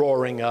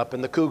roaring up,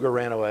 and the cougar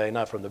ran away,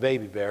 not from the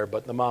baby bear,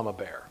 but the mama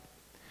bear.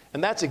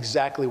 And that's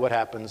exactly what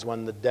happens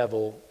when the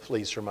devil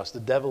flees from us. The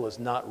devil is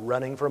not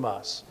running from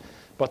us,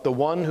 but the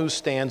one who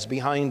stands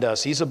behind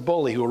us. He's a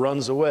bully who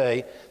runs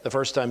away the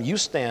first time you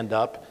stand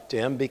up to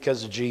him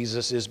because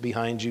Jesus is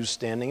behind you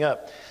standing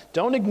up.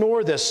 Don't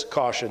ignore this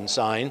caution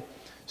sign.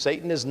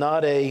 Satan is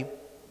not a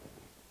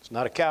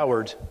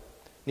coward.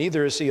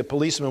 Neither is he a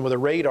policeman with a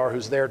radar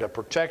who's there to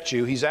protect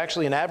you. He's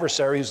actually an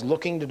adversary who's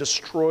looking to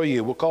destroy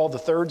you. We'll call the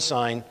third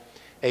sign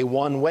a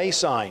one-way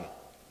sign.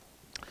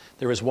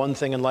 There is one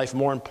thing in life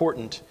more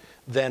important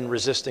than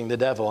resisting the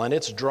devil, and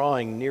it's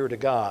drawing near to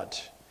God.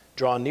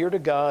 Draw near to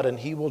God, and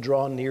he will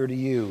draw near to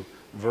you.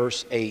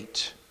 Verse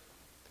 8.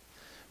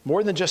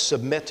 More than just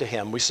submit to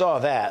him. We saw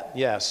that,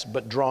 yes,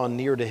 but draw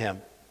near to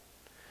him.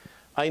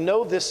 I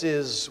know this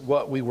is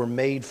what we were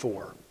made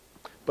for,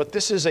 but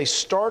this is a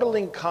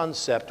startling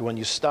concept when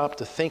you stop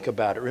to think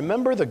about it.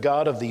 Remember the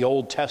God of the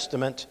Old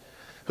Testament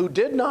who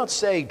did not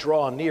say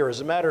draw near. As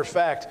a matter of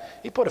fact,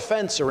 he put a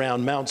fence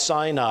around Mount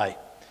Sinai,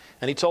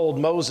 and he told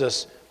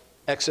Moses,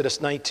 Exodus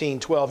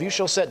 19:12, you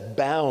shall set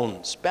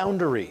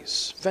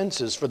boundaries,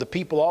 fences for the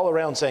people all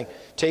around, saying,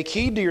 take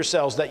heed to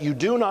yourselves that you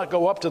do not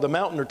go up to the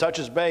mountain or touch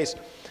its base.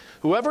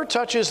 Whoever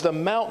touches the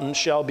mountain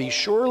shall be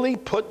surely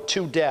put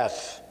to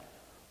death.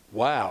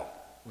 Wow.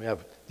 We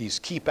have these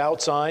keep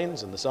out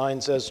signs, and the sign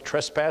says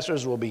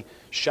trespassers will be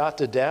shot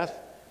to death.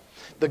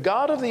 The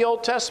God of the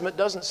Old Testament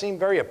doesn't seem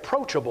very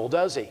approachable,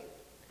 does he?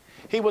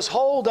 He was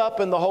holed up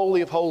in the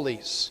Holy of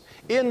Holies,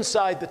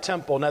 inside the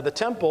temple. Now, the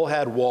temple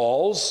had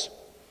walls.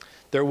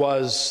 There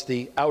was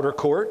the outer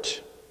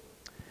court,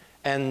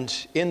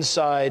 and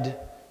inside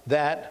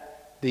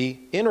that, the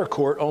inner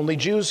court, only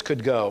Jews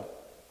could go.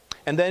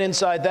 And then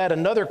inside that,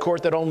 another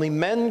court that only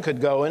men could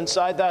go.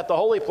 Inside that, the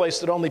holy place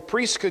that only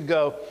priests could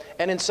go.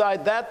 And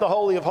inside that, the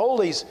Holy of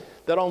Holies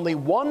that only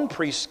one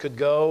priest could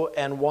go,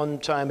 and one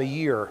time a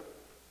year.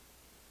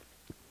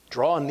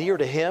 Draw near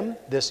to him,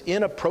 this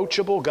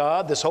inapproachable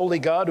God, this holy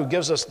God who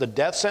gives us the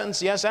death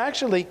sentence. Yes,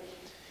 actually,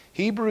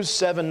 Hebrews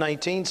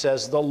 7:19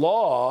 says, the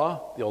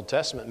law, the Old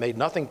Testament, made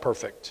nothing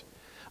perfect.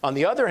 On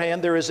the other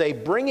hand, there is a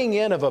bringing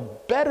in of a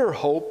better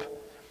hope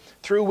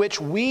through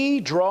which we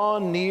draw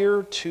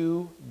near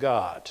to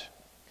God.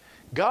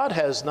 God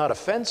has not a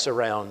fence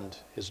around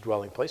his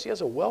dwelling place. He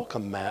has a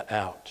welcome mat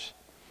out.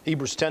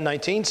 Hebrews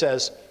 10:19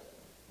 says,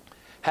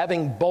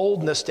 having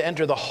boldness to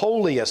enter the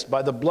holiest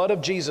by the blood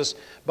of Jesus,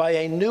 by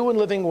a new and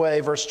living way.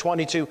 Verse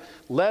 22,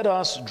 let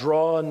us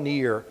draw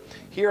near.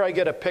 Here I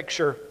get a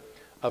picture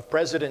of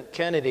President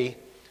Kennedy,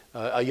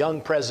 a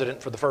young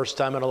president for the first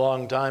time in a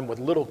long time, with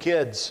little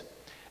kids.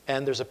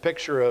 And there's a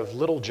picture of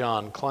little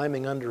John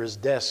climbing under his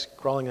desk,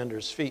 crawling under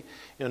his feet.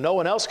 You know, no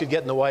one else could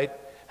get in the White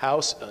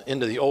House,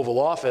 into the Oval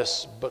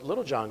Office, but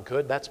little John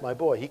could. That's my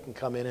boy. He can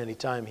come in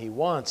anytime he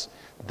wants.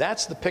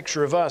 That's the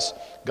picture of us.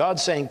 God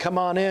saying, come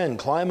on in,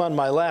 climb on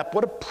my lap.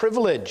 What a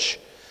privilege,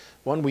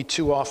 one we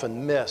too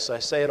often miss. I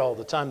say it all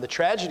the time. The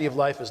tragedy of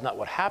life is not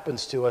what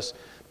happens to us,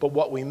 but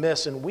what we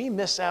miss. And we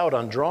miss out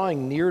on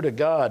drawing near to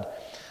God.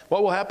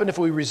 What will happen if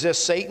we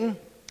resist Satan?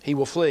 He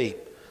will flee.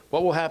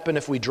 What will happen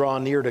if we draw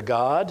near to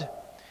God?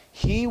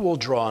 He will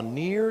draw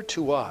near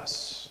to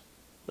us.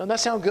 Doesn't that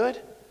sound good?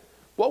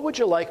 What would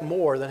you like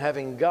more than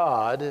having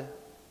God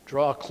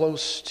draw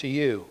close to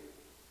you?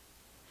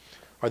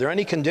 Are there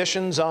any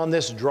conditions on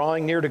this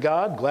drawing near to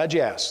God? Glad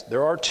you asked.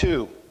 There are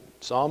two.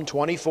 Psalm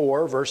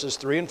 24, verses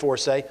 3 and 4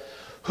 say,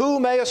 who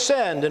may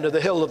ascend into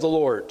the hill of the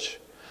Lord?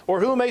 Or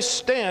who may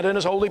stand in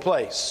his holy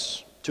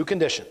place? Two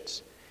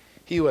conditions.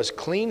 He who has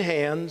clean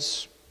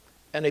hands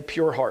and a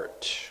pure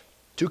heart.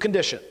 Two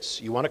conditions.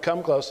 You want to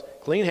come close.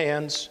 Clean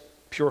hands,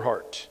 pure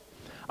heart.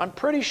 I'm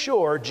pretty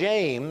sure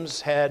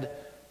James had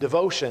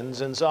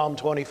devotions in Psalm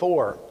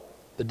 24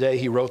 the day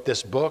he wrote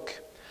this book.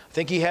 I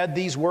think he had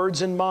these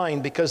words in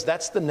mind because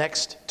that's the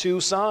next two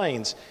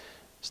signs.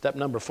 Step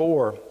number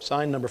 4,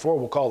 sign number 4,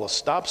 we'll call a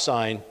stop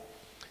sign.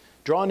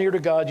 Draw near to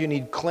God, you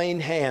need clean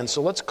hands.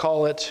 So let's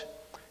call it,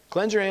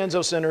 cleanse your hands,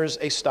 O sinners,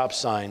 a stop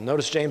sign.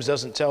 Notice James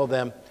doesn't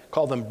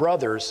call them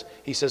brothers.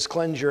 He says,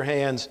 cleanse your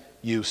hands,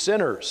 you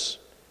sinners.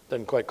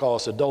 Doesn't quite call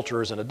us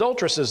adulterers and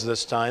adulteresses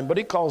this time, but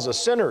he calls us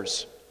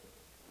sinners.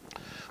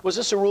 Was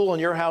this a rule in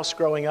your house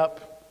growing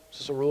up? Was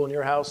this a rule in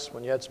your house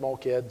when you had small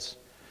kids?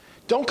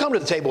 Don't come to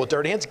the table with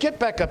dirty hands. Get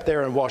back up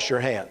there and wash your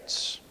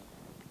hands.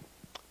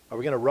 Are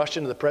we going to rush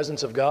into the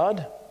presence of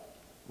God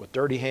with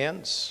dirty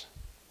hands?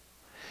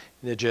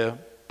 Did you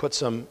put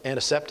some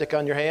antiseptic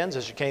on your hands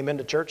as you came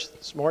into church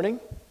this morning?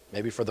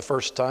 Maybe for the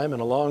first time in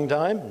a long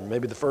time, or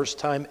maybe the first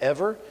time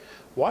ever.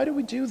 Why do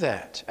we do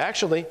that?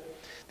 Actually,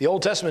 the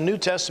Old Testament, New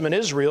Testament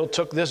Israel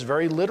took this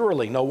very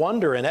literally. No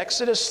wonder in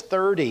Exodus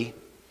 30,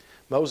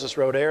 Moses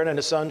wrote, Aaron and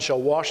his sons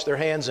shall wash their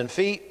hands and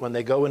feet when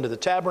they go into the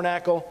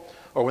tabernacle,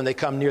 or when they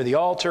come near the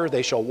altar,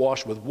 they shall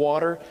wash with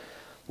water,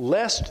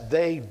 lest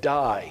they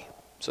die.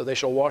 So they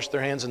shall wash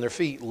their hands and their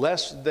feet,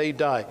 lest they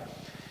die.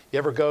 You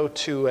ever go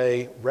to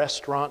a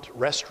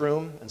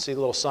restroom, and see the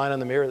little sign on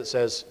the mirror that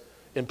says,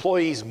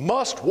 employees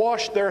must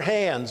wash their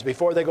hands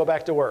before they go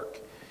back to work?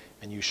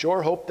 And you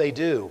sure hope they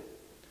do.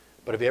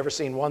 But have you ever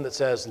seen one that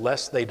says,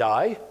 lest they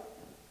die?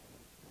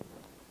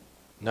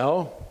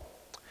 No?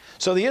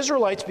 So the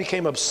Israelites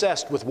became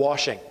obsessed with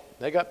washing.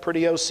 They got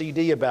pretty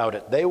OCD about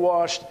it. They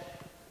washed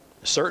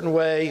a certain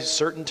way,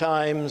 certain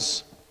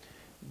times.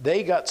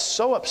 They got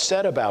so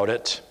upset about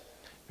it.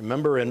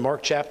 Remember in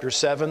Mark chapter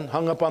 7,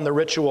 hung up on the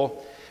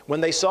ritual,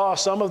 when they saw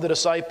some of the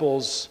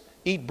disciples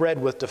eat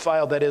bread with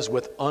defiled, that is,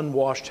 with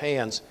unwashed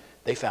hands,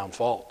 they found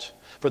fault.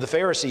 For the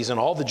Pharisees and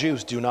all the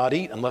Jews do not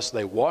eat unless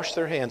they wash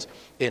their hands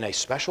in a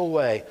special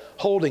way,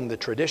 holding the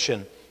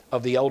tradition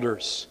of the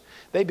elders.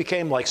 They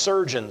became like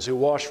surgeons who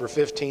wash for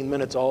 15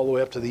 minutes all the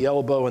way up to the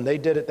elbow, and they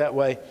did it that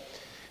way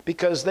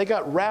because they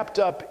got wrapped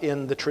up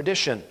in the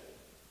tradition.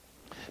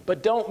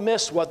 But don't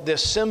miss what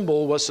this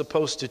symbol was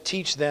supposed to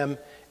teach them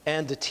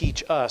and to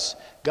teach us.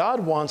 God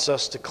wants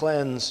us to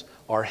cleanse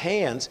our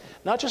hands,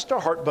 not just our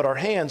heart, but our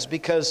hands,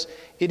 because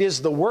it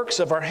is the works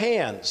of our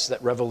hands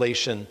that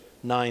Revelation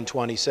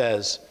 9:20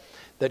 says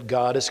that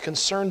God is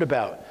concerned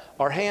about.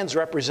 Our hands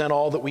represent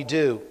all that we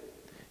do.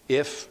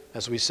 If,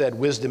 as we said,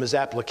 wisdom is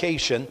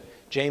application,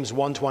 James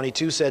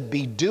 1:22 said,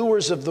 be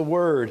doers of the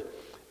word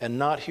and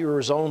not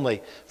hearers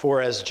only.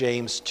 For as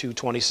James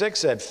 2:26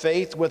 said,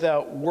 faith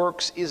without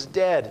works is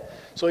dead.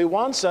 So he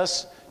wants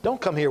us,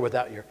 don't come here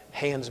without your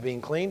hands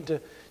being clean, to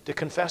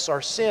confess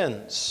our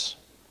sins.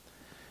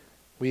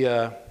 We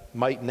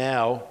might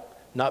now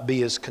not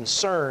be as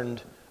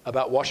concerned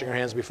about washing our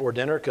hands before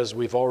dinner because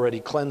we've already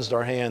cleansed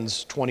our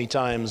hands 20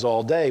 times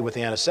all day with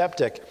the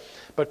antiseptic.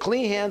 But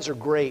clean hands are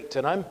great,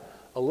 and I'm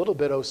a little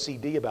bit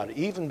OCD about it,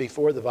 even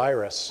before the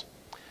virus.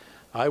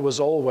 I was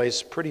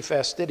always pretty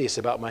fastidious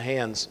about my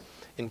hands.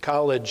 In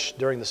college,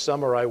 during the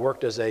summer, I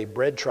worked as a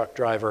bread truck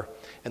driver,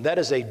 and that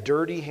is a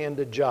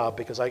dirty-handed job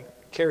because I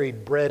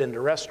carried bread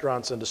into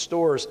restaurants and to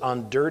stores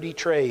on dirty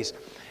trays.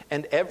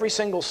 And every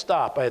single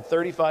stop, I had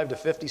 35 to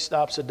 50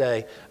 stops a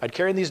day, I'd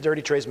carry these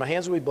dirty trays, my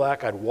hands would be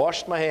black, I'd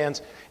wash my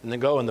hands, and then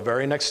go in the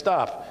very next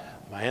stop.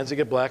 My hands would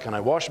get black, and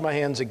I wash my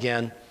hands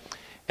again.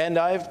 And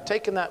I've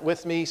taken that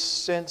with me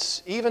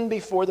since even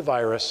before the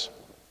virus.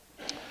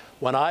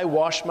 When I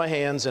washed my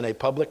hands in a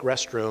public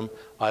restroom,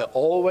 I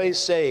always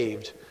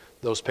saved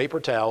those paper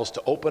towels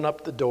to open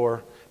up the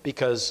door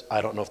because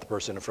I don't know if the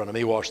person in front of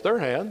me washed their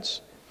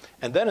hands.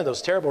 And then in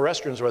those terrible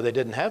restrooms where they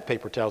didn't have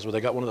paper towels, where they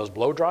got one of those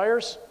blow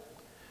dryers,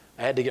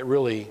 I had to get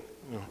really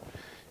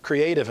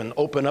creative and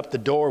open up the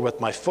door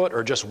with my foot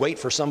or just wait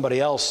for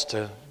somebody else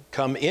to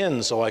come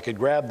in so I could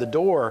grab the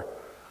door.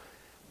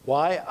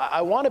 Why?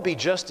 I want to be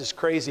just as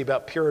crazy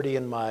about purity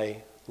in my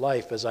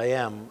life as I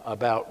am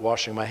about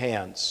washing my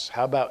hands.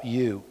 How about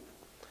you?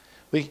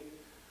 We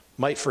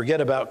might forget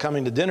about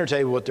coming to dinner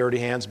table with dirty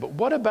hands, but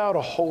what about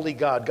a holy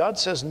God? God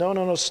says,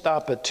 no,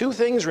 stop it. Two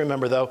things,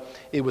 remember, though.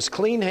 It was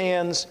clean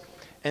hands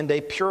and a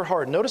pure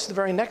heart. Notice the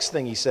very next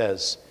thing he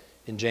says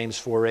in James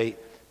 4:8.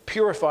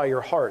 Purify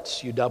your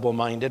hearts, you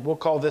double-minded. We'll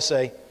call this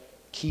a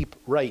keep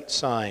right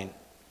sign.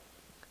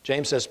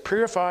 James says,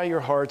 purify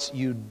your hearts,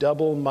 you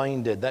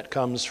double-minded. That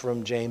comes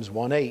from James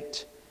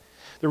 1:8.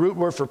 The root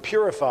word for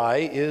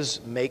purify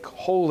is make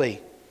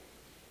holy.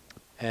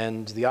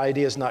 And the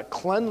idea is not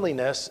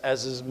cleanliness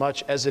as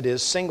much as it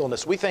is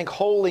singleness. We think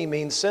holy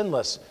means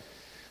sinless,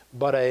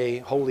 but a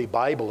holy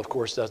Bible, of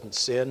course, doesn't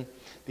sin.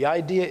 The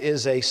idea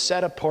is a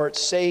set apart,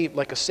 saved,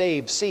 like a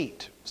saved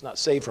seat. It's not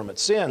saved from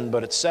its sin,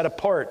 but it's set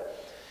apart.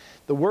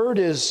 The word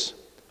is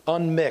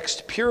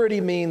unmixed.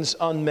 Purity means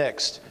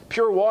unmixed.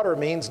 Pure water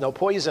means no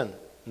poison,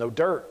 no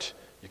dirt.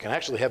 You can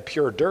actually have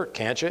pure dirt,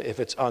 can't you, if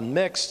it's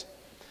unmixed?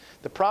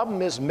 The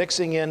problem is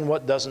mixing in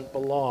what doesn't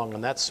belong,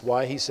 and that's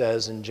why he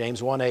says in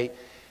James 1:8,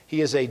 he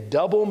is a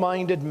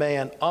double-minded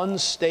man,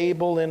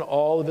 unstable in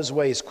all of his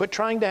ways. Quit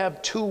trying to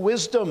have two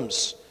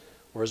wisdoms.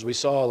 Or as we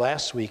saw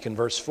last week in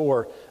verse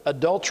 4,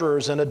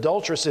 adulterers and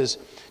adulteresses,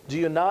 do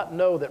you not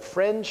know that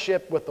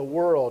friendship with the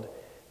world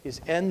is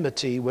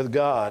enmity with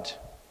God?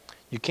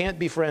 You can't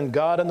befriend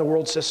God and the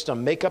world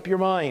system. Make up your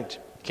mind.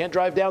 You can't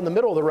drive down the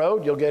middle of the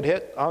road. You'll get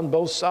hit on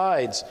both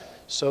sides.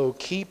 So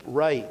keep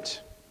right.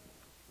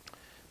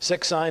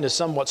 Sixth sign is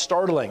somewhat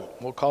startling.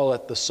 We'll call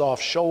it the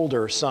soft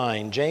shoulder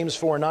sign. James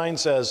 4:9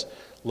 says,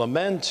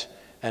 lament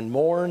and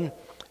mourn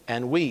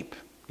and weep.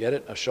 Get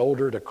it? A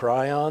shoulder to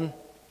cry on.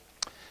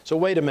 So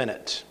wait a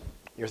minute.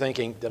 You're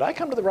thinking, did I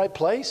come to the right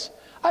place?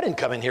 I didn't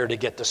come in here to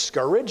get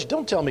discouraged.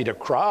 Don't tell me to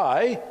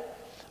cry.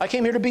 I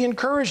came here to be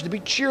encouraged, to be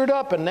cheered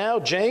up, and now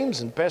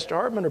James and Pastor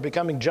Hartman are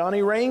becoming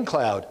Johnny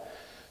Raincloud.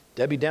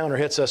 Debbie Downer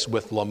hits us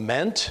with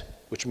lament,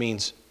 which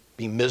means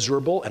be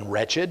miserable and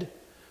wretched.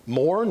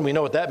 Mourn, we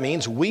know what that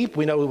means. Weep,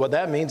 we know what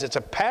that means. It's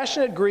a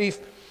passionate grief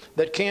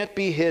that can't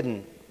be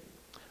hidden.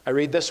 I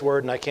read this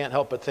word and I can't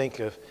help but think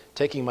of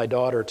taking my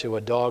daughter to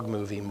a dog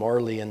movie,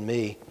 Marley and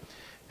Me.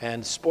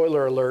 And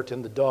spoiler alert,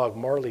 in the dog,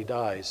 Marley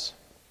dies.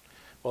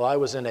 Well, I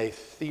was in a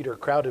theater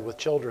crowded with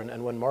children,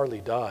 and when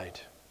Marley died,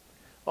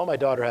 well, my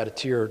daughter had a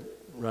tear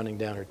running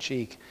down her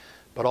cheek,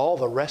 but all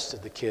the rest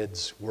of the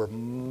kids were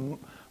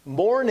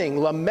mourning,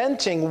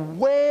 lamenting,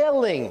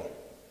 wailing.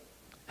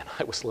 And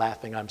I was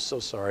laughing. I'm so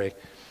sorry.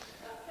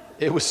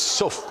 It was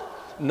so,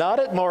 not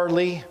at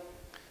Marley,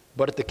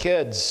 but at the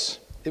kids.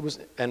 It was,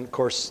 and of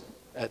course,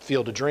 at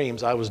Field of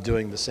Dreams, I was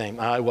doing the same.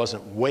 I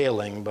wasn't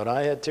wailing, but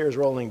I had tears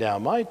rolling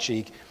down my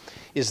cheek.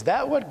 Is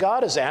that what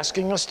God is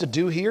asking us to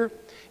do here?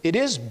 It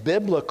is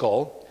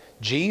biblical.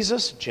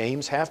 Jesus,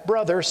 James'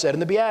 half-brother, said in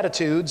the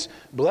Beatitudes,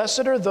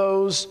 blessed are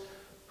those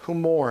who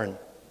mourn.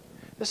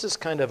 This is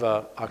kind of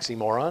an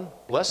oxymoron.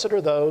 Blessed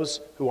are those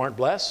who aren't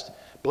blessed.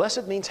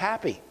 Blessed means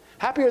happy.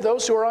 Happy are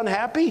those who are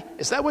unhappy.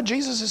 Is that what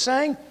Jesus is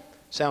saying?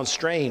 Sounds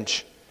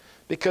strange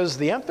because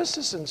the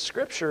emphasis in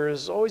Scripture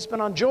has always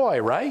been on joy,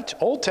 right?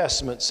 Old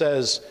Testament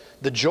says,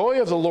 the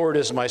joy of the Lord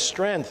is my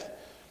strength.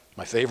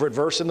 My favorite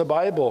verse in the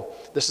Bible.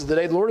 This is the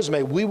day the Lord has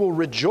made. We will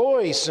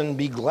rejoice and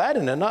be glad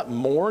in it, not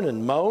mourn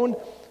and moan.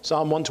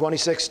 Psalm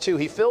 126:2.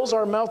 He fills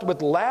our mouth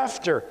with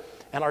laughter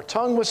and our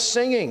tongue with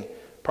singing.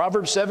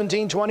 Proverbs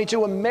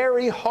 17:22. A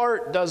merry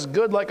heart does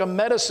good like a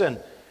medicine.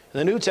 In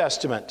the New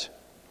Testament,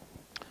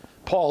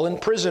 Paul in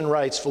prison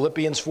writes,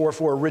 Philippians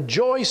 4:4,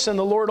 rejoice in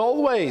the Lord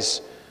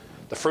always.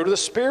 The fruit of the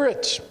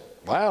Spirit.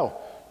 Wow.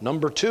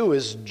 Number 2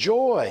 is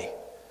joy.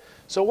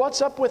 So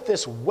what's up with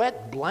this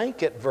wet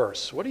blanket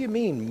verse? What do you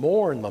mean,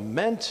 mourn,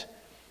 lament?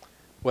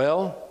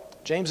 Well,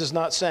 James is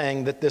not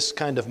saying that this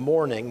kind of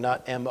mourning,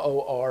 not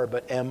M-O-R,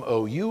 but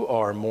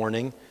M-O-U-R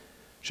mourning,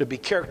 should be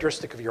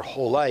characteristic of your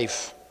whole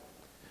life.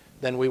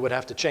 Then we would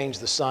have to change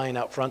the sign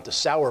out front to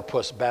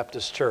Sourpuss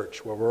Baptist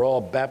Church, where we're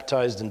all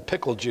baptized in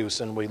pickle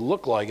juice and we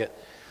look like it.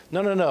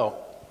 No, no, no.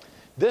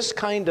 This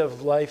kind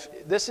of life,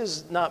 this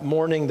is not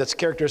mourning that's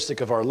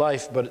characteristic of our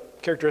life,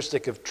 but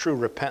characteristic of true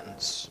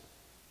repentance.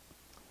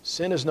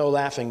 Sin is no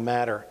laughing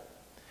matter.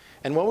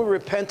 And when we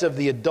repent of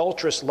the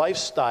adulterous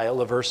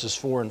lifestyle of verses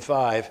 4 and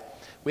 5,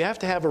 we have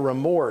to have a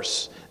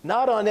remorse,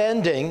 not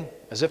unending,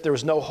 as if there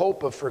was no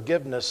hope of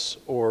forgiveness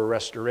or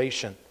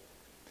restoration.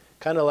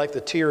 Kind of like the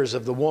tears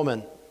of the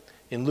woman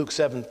in Luke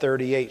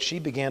 7:38. She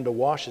began to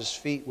wash his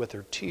feet with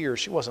her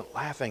tears. She wasn't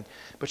laughing,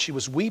 but she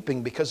was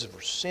weeping because of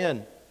her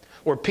sin.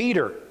 Or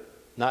Peter,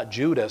 not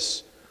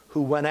Judas,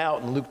 who went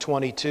out in Luke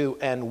 22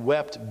 and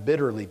wept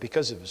bitterly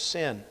because of his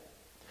sin.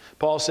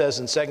 Paul says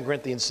in 2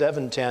 Corinthians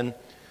 7:10,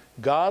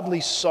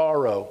 godly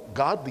sorrow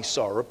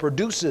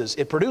produces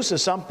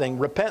something,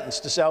 repentance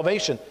to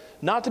salvation,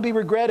 not to be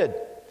regretted.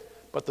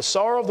 But the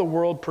sorrow of the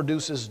world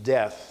produces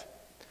death.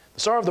 The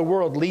sorrow of the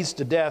world leads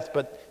to death,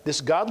 but this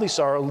godly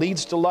sorrow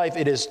leads to life.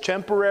 It is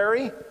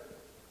temporary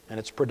and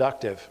it's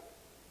productive.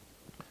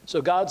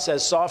 So God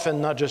says, soften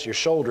not just your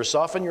shoulders,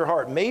 soften your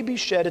heart. Maybe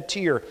shed a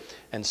tear.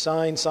 And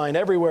sign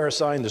everywhere, a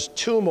sign. There's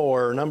 2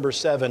 more. Number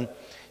 7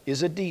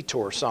 is a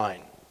detour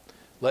sign.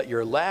 Let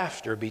your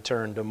laughter be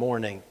turned to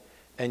mourning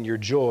and your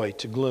joy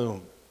to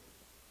gloom.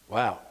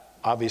 Wow.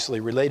 Obviously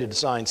related to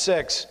sign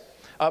 6.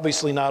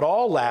 Obviously not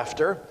all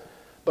laughter,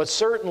 but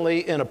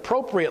certainly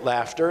inappropriate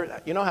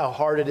laughter. You know how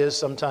hard it is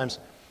sometimes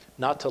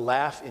not to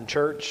laugh in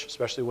church,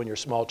 especially when you're a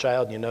small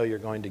child and you know you're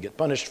going to get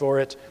punished for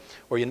it.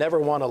 Or you never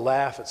want to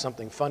laugh at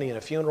something funny in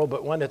a funeral,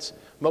 but when it's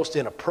most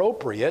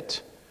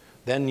inappropriate,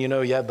 then you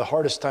know you have the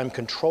hardest time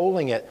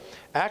controlling it.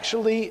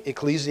 Actually,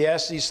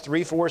 Ecclesiastes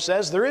 3:4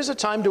 says there is a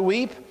time to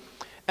weep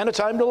and a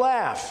time to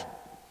laugh.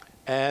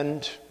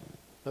 And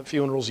the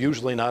funeral's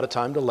usually not a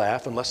time to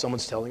laugh unless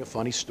someone's telling a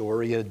funny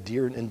story, an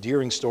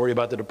endearing story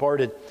about the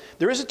departed.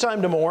 There is a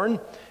time to mourn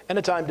and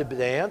a time to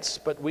dance,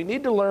 but we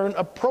need to learn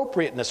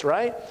appropriateness,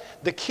 right?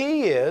 The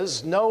key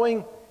is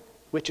knowing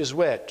which is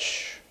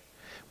which.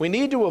 We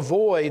need to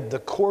avoid the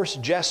coarse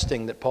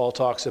jesting that Paul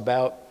talks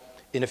about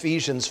in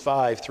Ephesians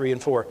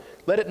 5:3-4.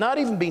 Let it not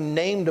even be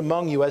named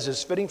among you as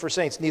is fitting for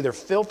saints, neither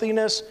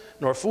filthiness,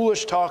 nor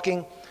foolish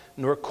talking,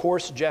 nor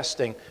coarse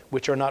jesting,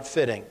 which are not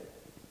fitting.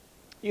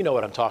 You know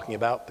what I'm talking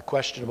about, the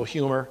questionable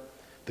humor,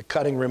 the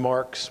cutting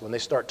remarks. When they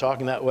start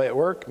talking that way at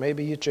work,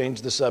 maybe you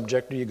change the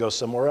subject or you go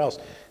somewhere else.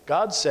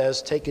 God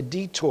says, take a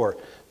detour.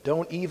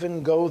 Don't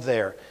even go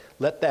there.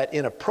 Let that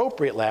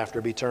inappropriate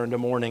laughter be turned to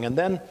mourning. And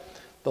then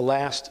the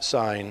last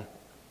sign,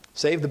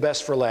 save the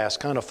best for last,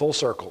 kind of full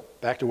circle,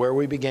 back to where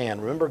we began.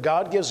 Remember,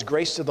 God gives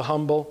grace to the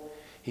humble.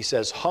 He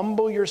says,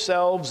 humble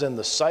yourselves in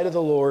the sight of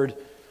the Lord,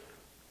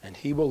 and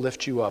he will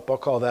lift you up. I'll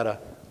call that a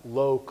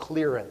low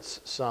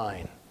clearance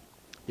sign.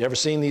 You ever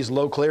seen these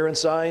low clearance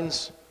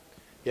signs?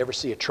 You ever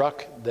see a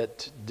truck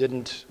that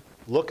didn't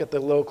look at the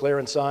low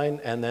clearance sign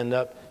and end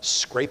up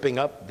scraping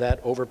up that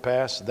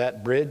overpass,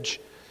 that bridge?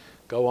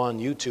 Go on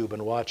YouTube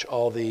and watch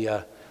all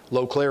the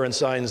low clearance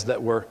signs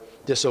that were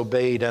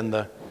disobeyed and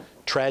the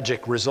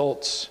tragic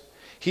results.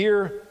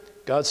 Here,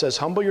 God says,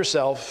 humble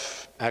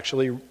yourself,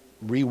 actually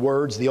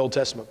rewords the Old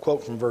Testament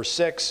quote from verse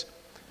 6.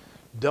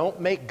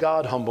 Don't make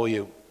God humble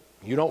you.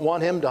 You don't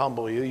want him to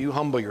humble you. You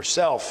humble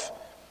yourself.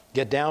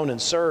 Get down and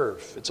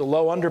serve. It's a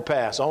low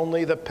underpass.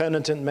 Only the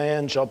penitent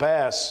man shall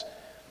pass.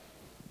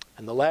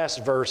 And the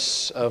last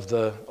verse of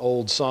the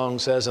old song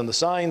says, and the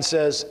sign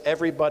says,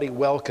 everybody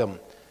welcome.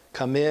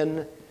 Come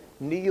in,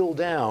 kneel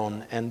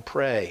down, and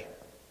pray.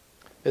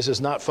 This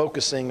is not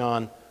focusing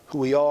on who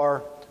we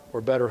are,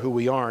 or better, who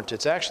we aren't.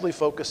 It's actually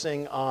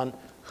focusing on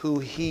who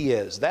he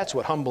is. That's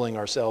what humbling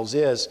ourselves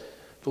is.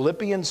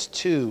 Philippians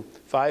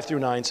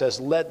 2:5-9 says,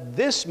 let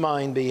this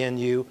mind be in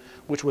you,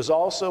 which was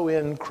also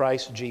in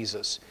Christ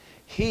Jesus.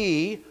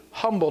 He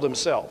humbled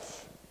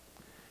himself.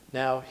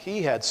 Now,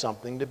 he had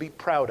something to be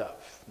proud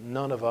of.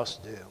 None of us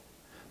do.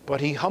 But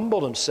he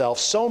humbled himself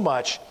so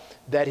much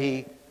that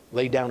he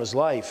laid down his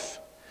life.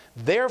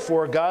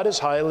 Therefore, God has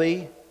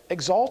highly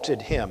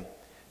exalted him.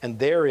 And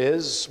there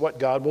is what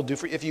God will do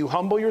for you. If you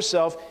humble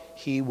yourself,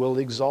 he will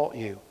exalt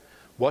you.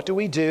 What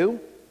do?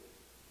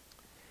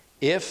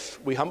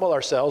 If we humble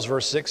ourselves,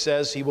 verse 6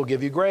 says, he will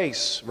give you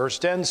grace. Verse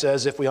 10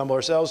 says, if we humble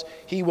ourselves,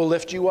 he will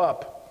lift you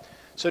up.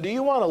 So do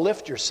you want to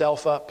lift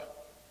yourself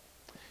up?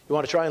 You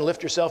want to try and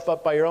lift yourself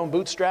up by your own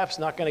bootstraps?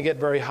 Not going to get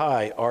very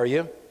high, are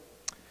you?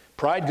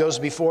 Pride goes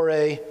before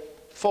a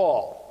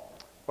fall.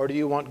 Or do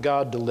you want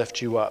God to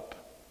lift you up?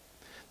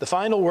 The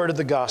final word of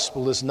the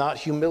gospel is not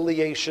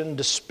humiliation,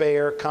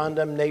 despair,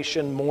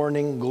 condemnation,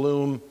 mourning,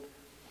 gloom,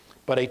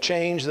 but a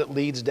change that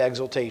leads to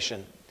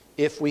exaltation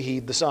if we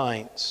heed the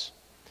signs.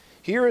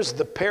 Here is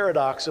the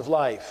paradox of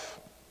life.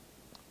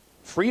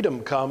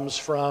 Freedom comes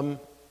from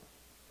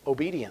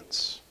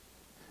obedience.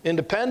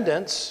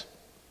 Independence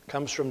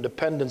comes from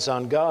dependence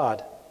on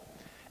God.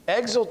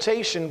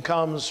 Exaltation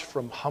comes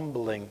from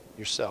humbling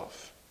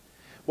yourself.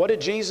 What did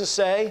Jesus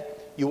say?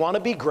 You want to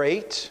be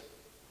great?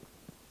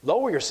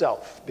 Lower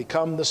yourself.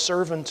 Become the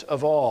servant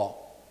of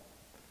all.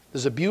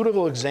 There's a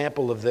beautiful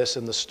example of this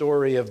in the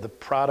story of the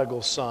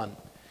prodigal son.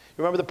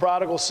 You remember the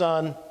prodigal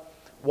son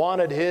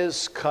wanted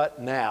his cut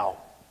now.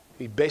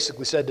 He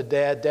basically said to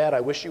Dad, Dad,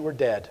 I wish you were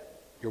dead.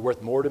 You're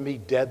worth more to me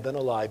dead than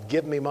alive.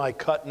 Give me my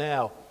cut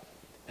now.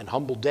 And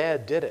humble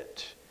Dad did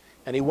it.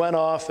 And he went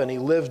off and he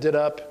lived it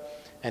up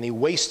and he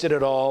wasted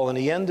it all and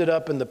he ended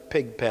up in the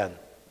pig pen.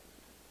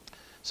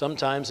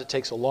 Sometimes it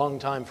takes a long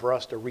time for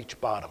us to reach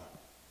bottom.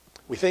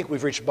 We think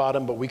we've reached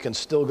bottom, but we can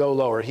still go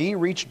lower. He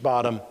reached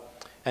bottom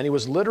and he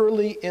was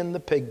literally in the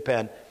pig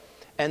pen.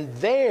 And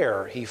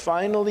there he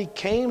finally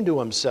came to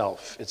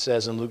himself, it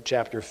says in Luke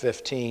chapter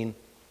 15.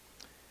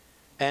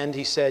 And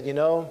he said, you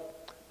know,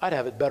 I'd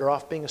have it better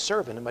off being a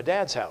servant in my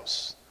dad's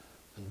house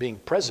than being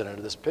president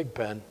of this pig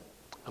pen.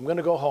 I'm going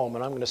to go home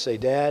and I'm going to say,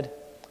 Dad,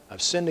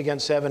 I've sinned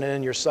against heaven and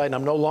in your sight, and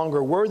I'm no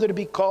longer worthy to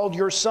be called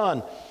your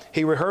son.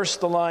 He rehearsed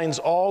the lines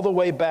all the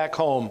way back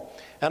home.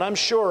 And I'm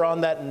sure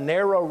on that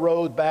narrow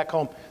road back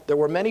home, there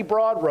were many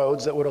broad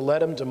roads that would have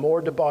led him to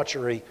more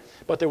debauchery,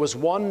 but there was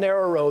one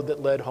narrow road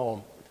that led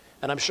home.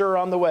 And I'm sure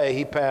on the way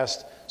he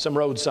passed some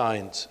road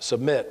signs: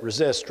 submit,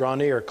 resist, draw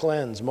near,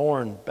 cleanse,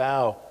 mourn,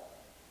 bow.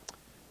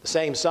 The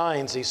same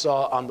signs he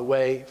saw on the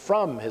way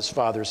from his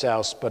father's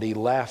house, but he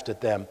laughed at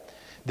them.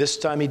 This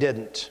time he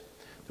didn't.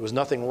 There was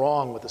nothing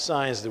wrong with the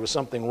signs. There was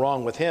something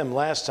wrong with him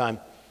last time.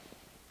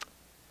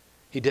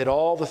 He did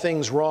all the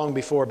things wrong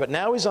before, but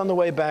now he's on the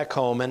way back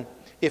home. And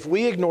if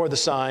we ignore the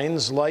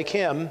signs like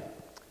him,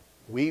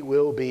 we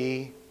will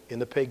be in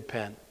the pig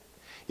pen.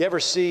 You ever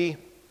see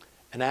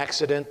an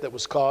accident that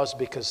was caused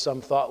because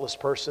some thoughtless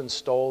person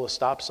stole a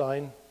stop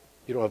sign?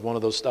 You don't have one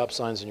of those stop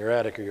signs in your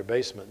attic or your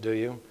basement, do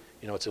you?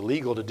 You know, it's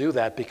illegal to do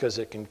that because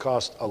it can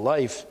cost a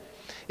life.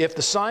 If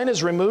the sign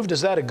is removed,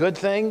 is that a good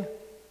thing?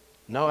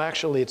 No,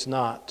 actually it's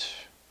not.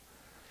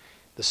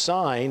 The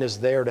sign is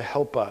there to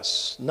help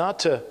us, not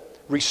to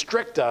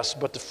restrict us,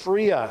 but to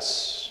free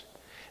us.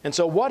 And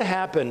so what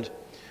happened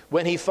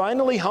when he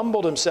finally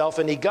humbled himself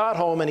and he got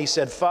home and he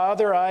said,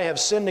 Father, I have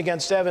sinned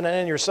against heaven and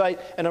in your sight,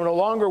 and I'm no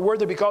longer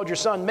worthy to be called your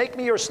son. Make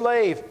me your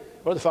slave.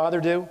 What did the father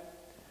do?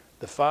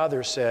 The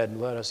father said,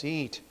 let us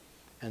eat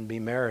and be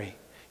merry.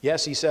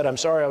 Yes, he said, I'm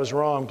sorry I was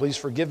wrong. Please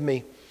forgive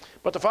me.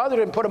 But the father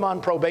didn't put him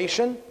on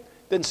probation,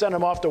 didn't send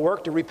him off to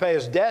work to repay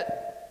his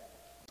debt.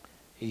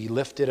 He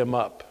lifted him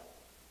up.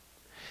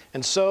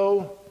 And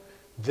so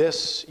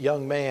this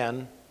young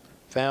man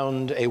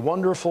found a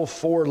wonderful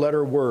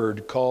four-letter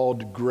word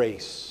called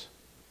grace.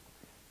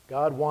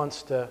 God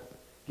wants to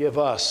give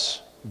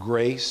us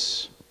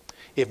grace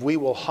if we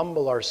will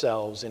humble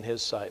ourselves in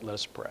his sight. Let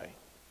us pray.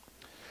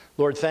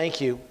 Lord,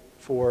 thank you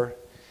for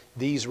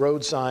these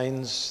road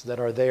signs that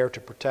are there to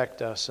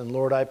protect us. And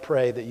Lord, I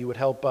pray that you would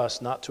help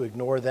us not to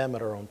ignore them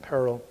at our own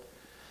peril,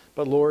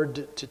 but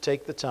Lord, to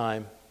take the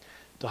time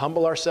to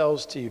humble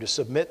ourselves to you, to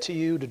submit to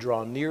you, to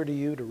draw near to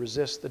you, to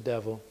resist the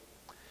devil.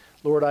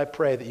 Lord, I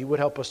pray that you would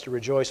help us to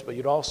rejoice, but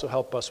you'd also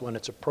help us when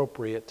it's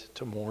appropriate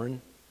to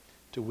mourn,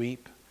 to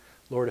weep.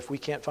 Lord, if we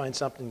can't find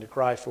something to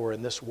cry for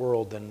in this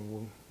world,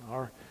 then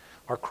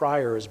our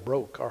crier is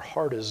broke. Our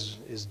heart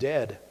is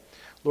dead.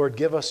 Lord,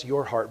 give us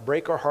your heart.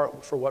 Break our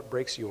heart for what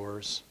breaks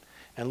yours.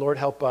 And Lord,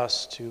 help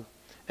us to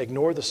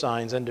ignore the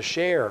signs and to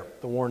share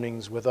the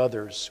warnings with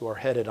others who are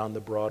headed on the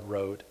broad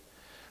road.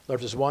 Lord,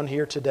 if there's one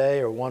here today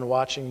or one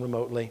watching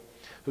remotely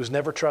who's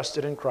never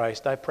trusted in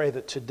Christ, I pray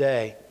that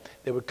today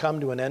they would come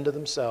to an end of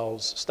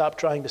themselves, stop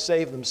trying to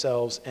save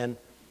themselves, and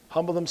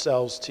humble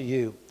themselves to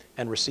you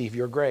and receive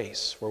your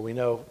grace. For we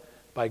know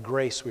by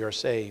grace we are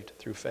saved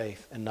through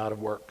faith and not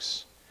of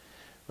works.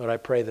 Lord, I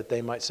pray that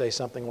they might say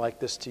something like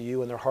this to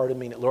you in their heart and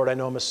mean it. Lord, I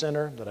know I'm a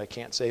sinner, that I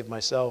can't save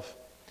myself,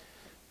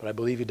 but I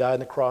believe you died on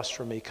the cross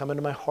for me. Come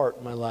into my heart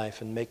and my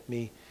life and make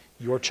me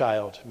your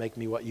child. Make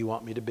me what you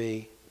want me to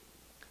be.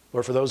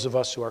 Lord, for those of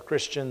us who are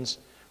Christians,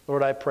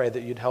 Lord, I pray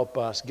that you'd help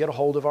us get a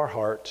hold of our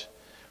heart.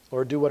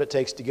 Lord, do what it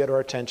takes to get our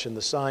attention.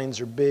 The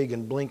signs are big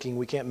and blinking.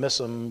 We can't miss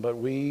them, but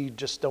we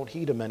just don't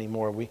heed them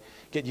anymore. We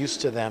get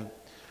used to them.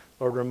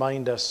 Lord,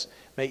 remind us.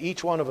 May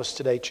each one of us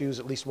today choose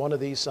at least one of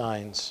these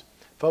signs,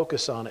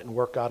 focus on it, and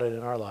work on it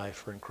in our life.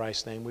 For in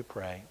Christ's name we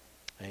pray.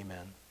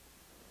 Amen.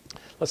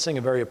 Let's sing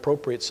a very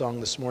appropriate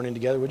song this morning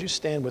together. Would you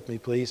stand with me,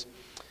 please?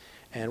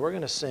 And we're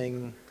going to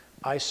sing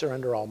I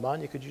surrender all.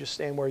 Manya, could you just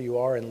stand where you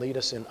are and lead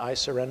us in I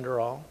surrender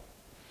all?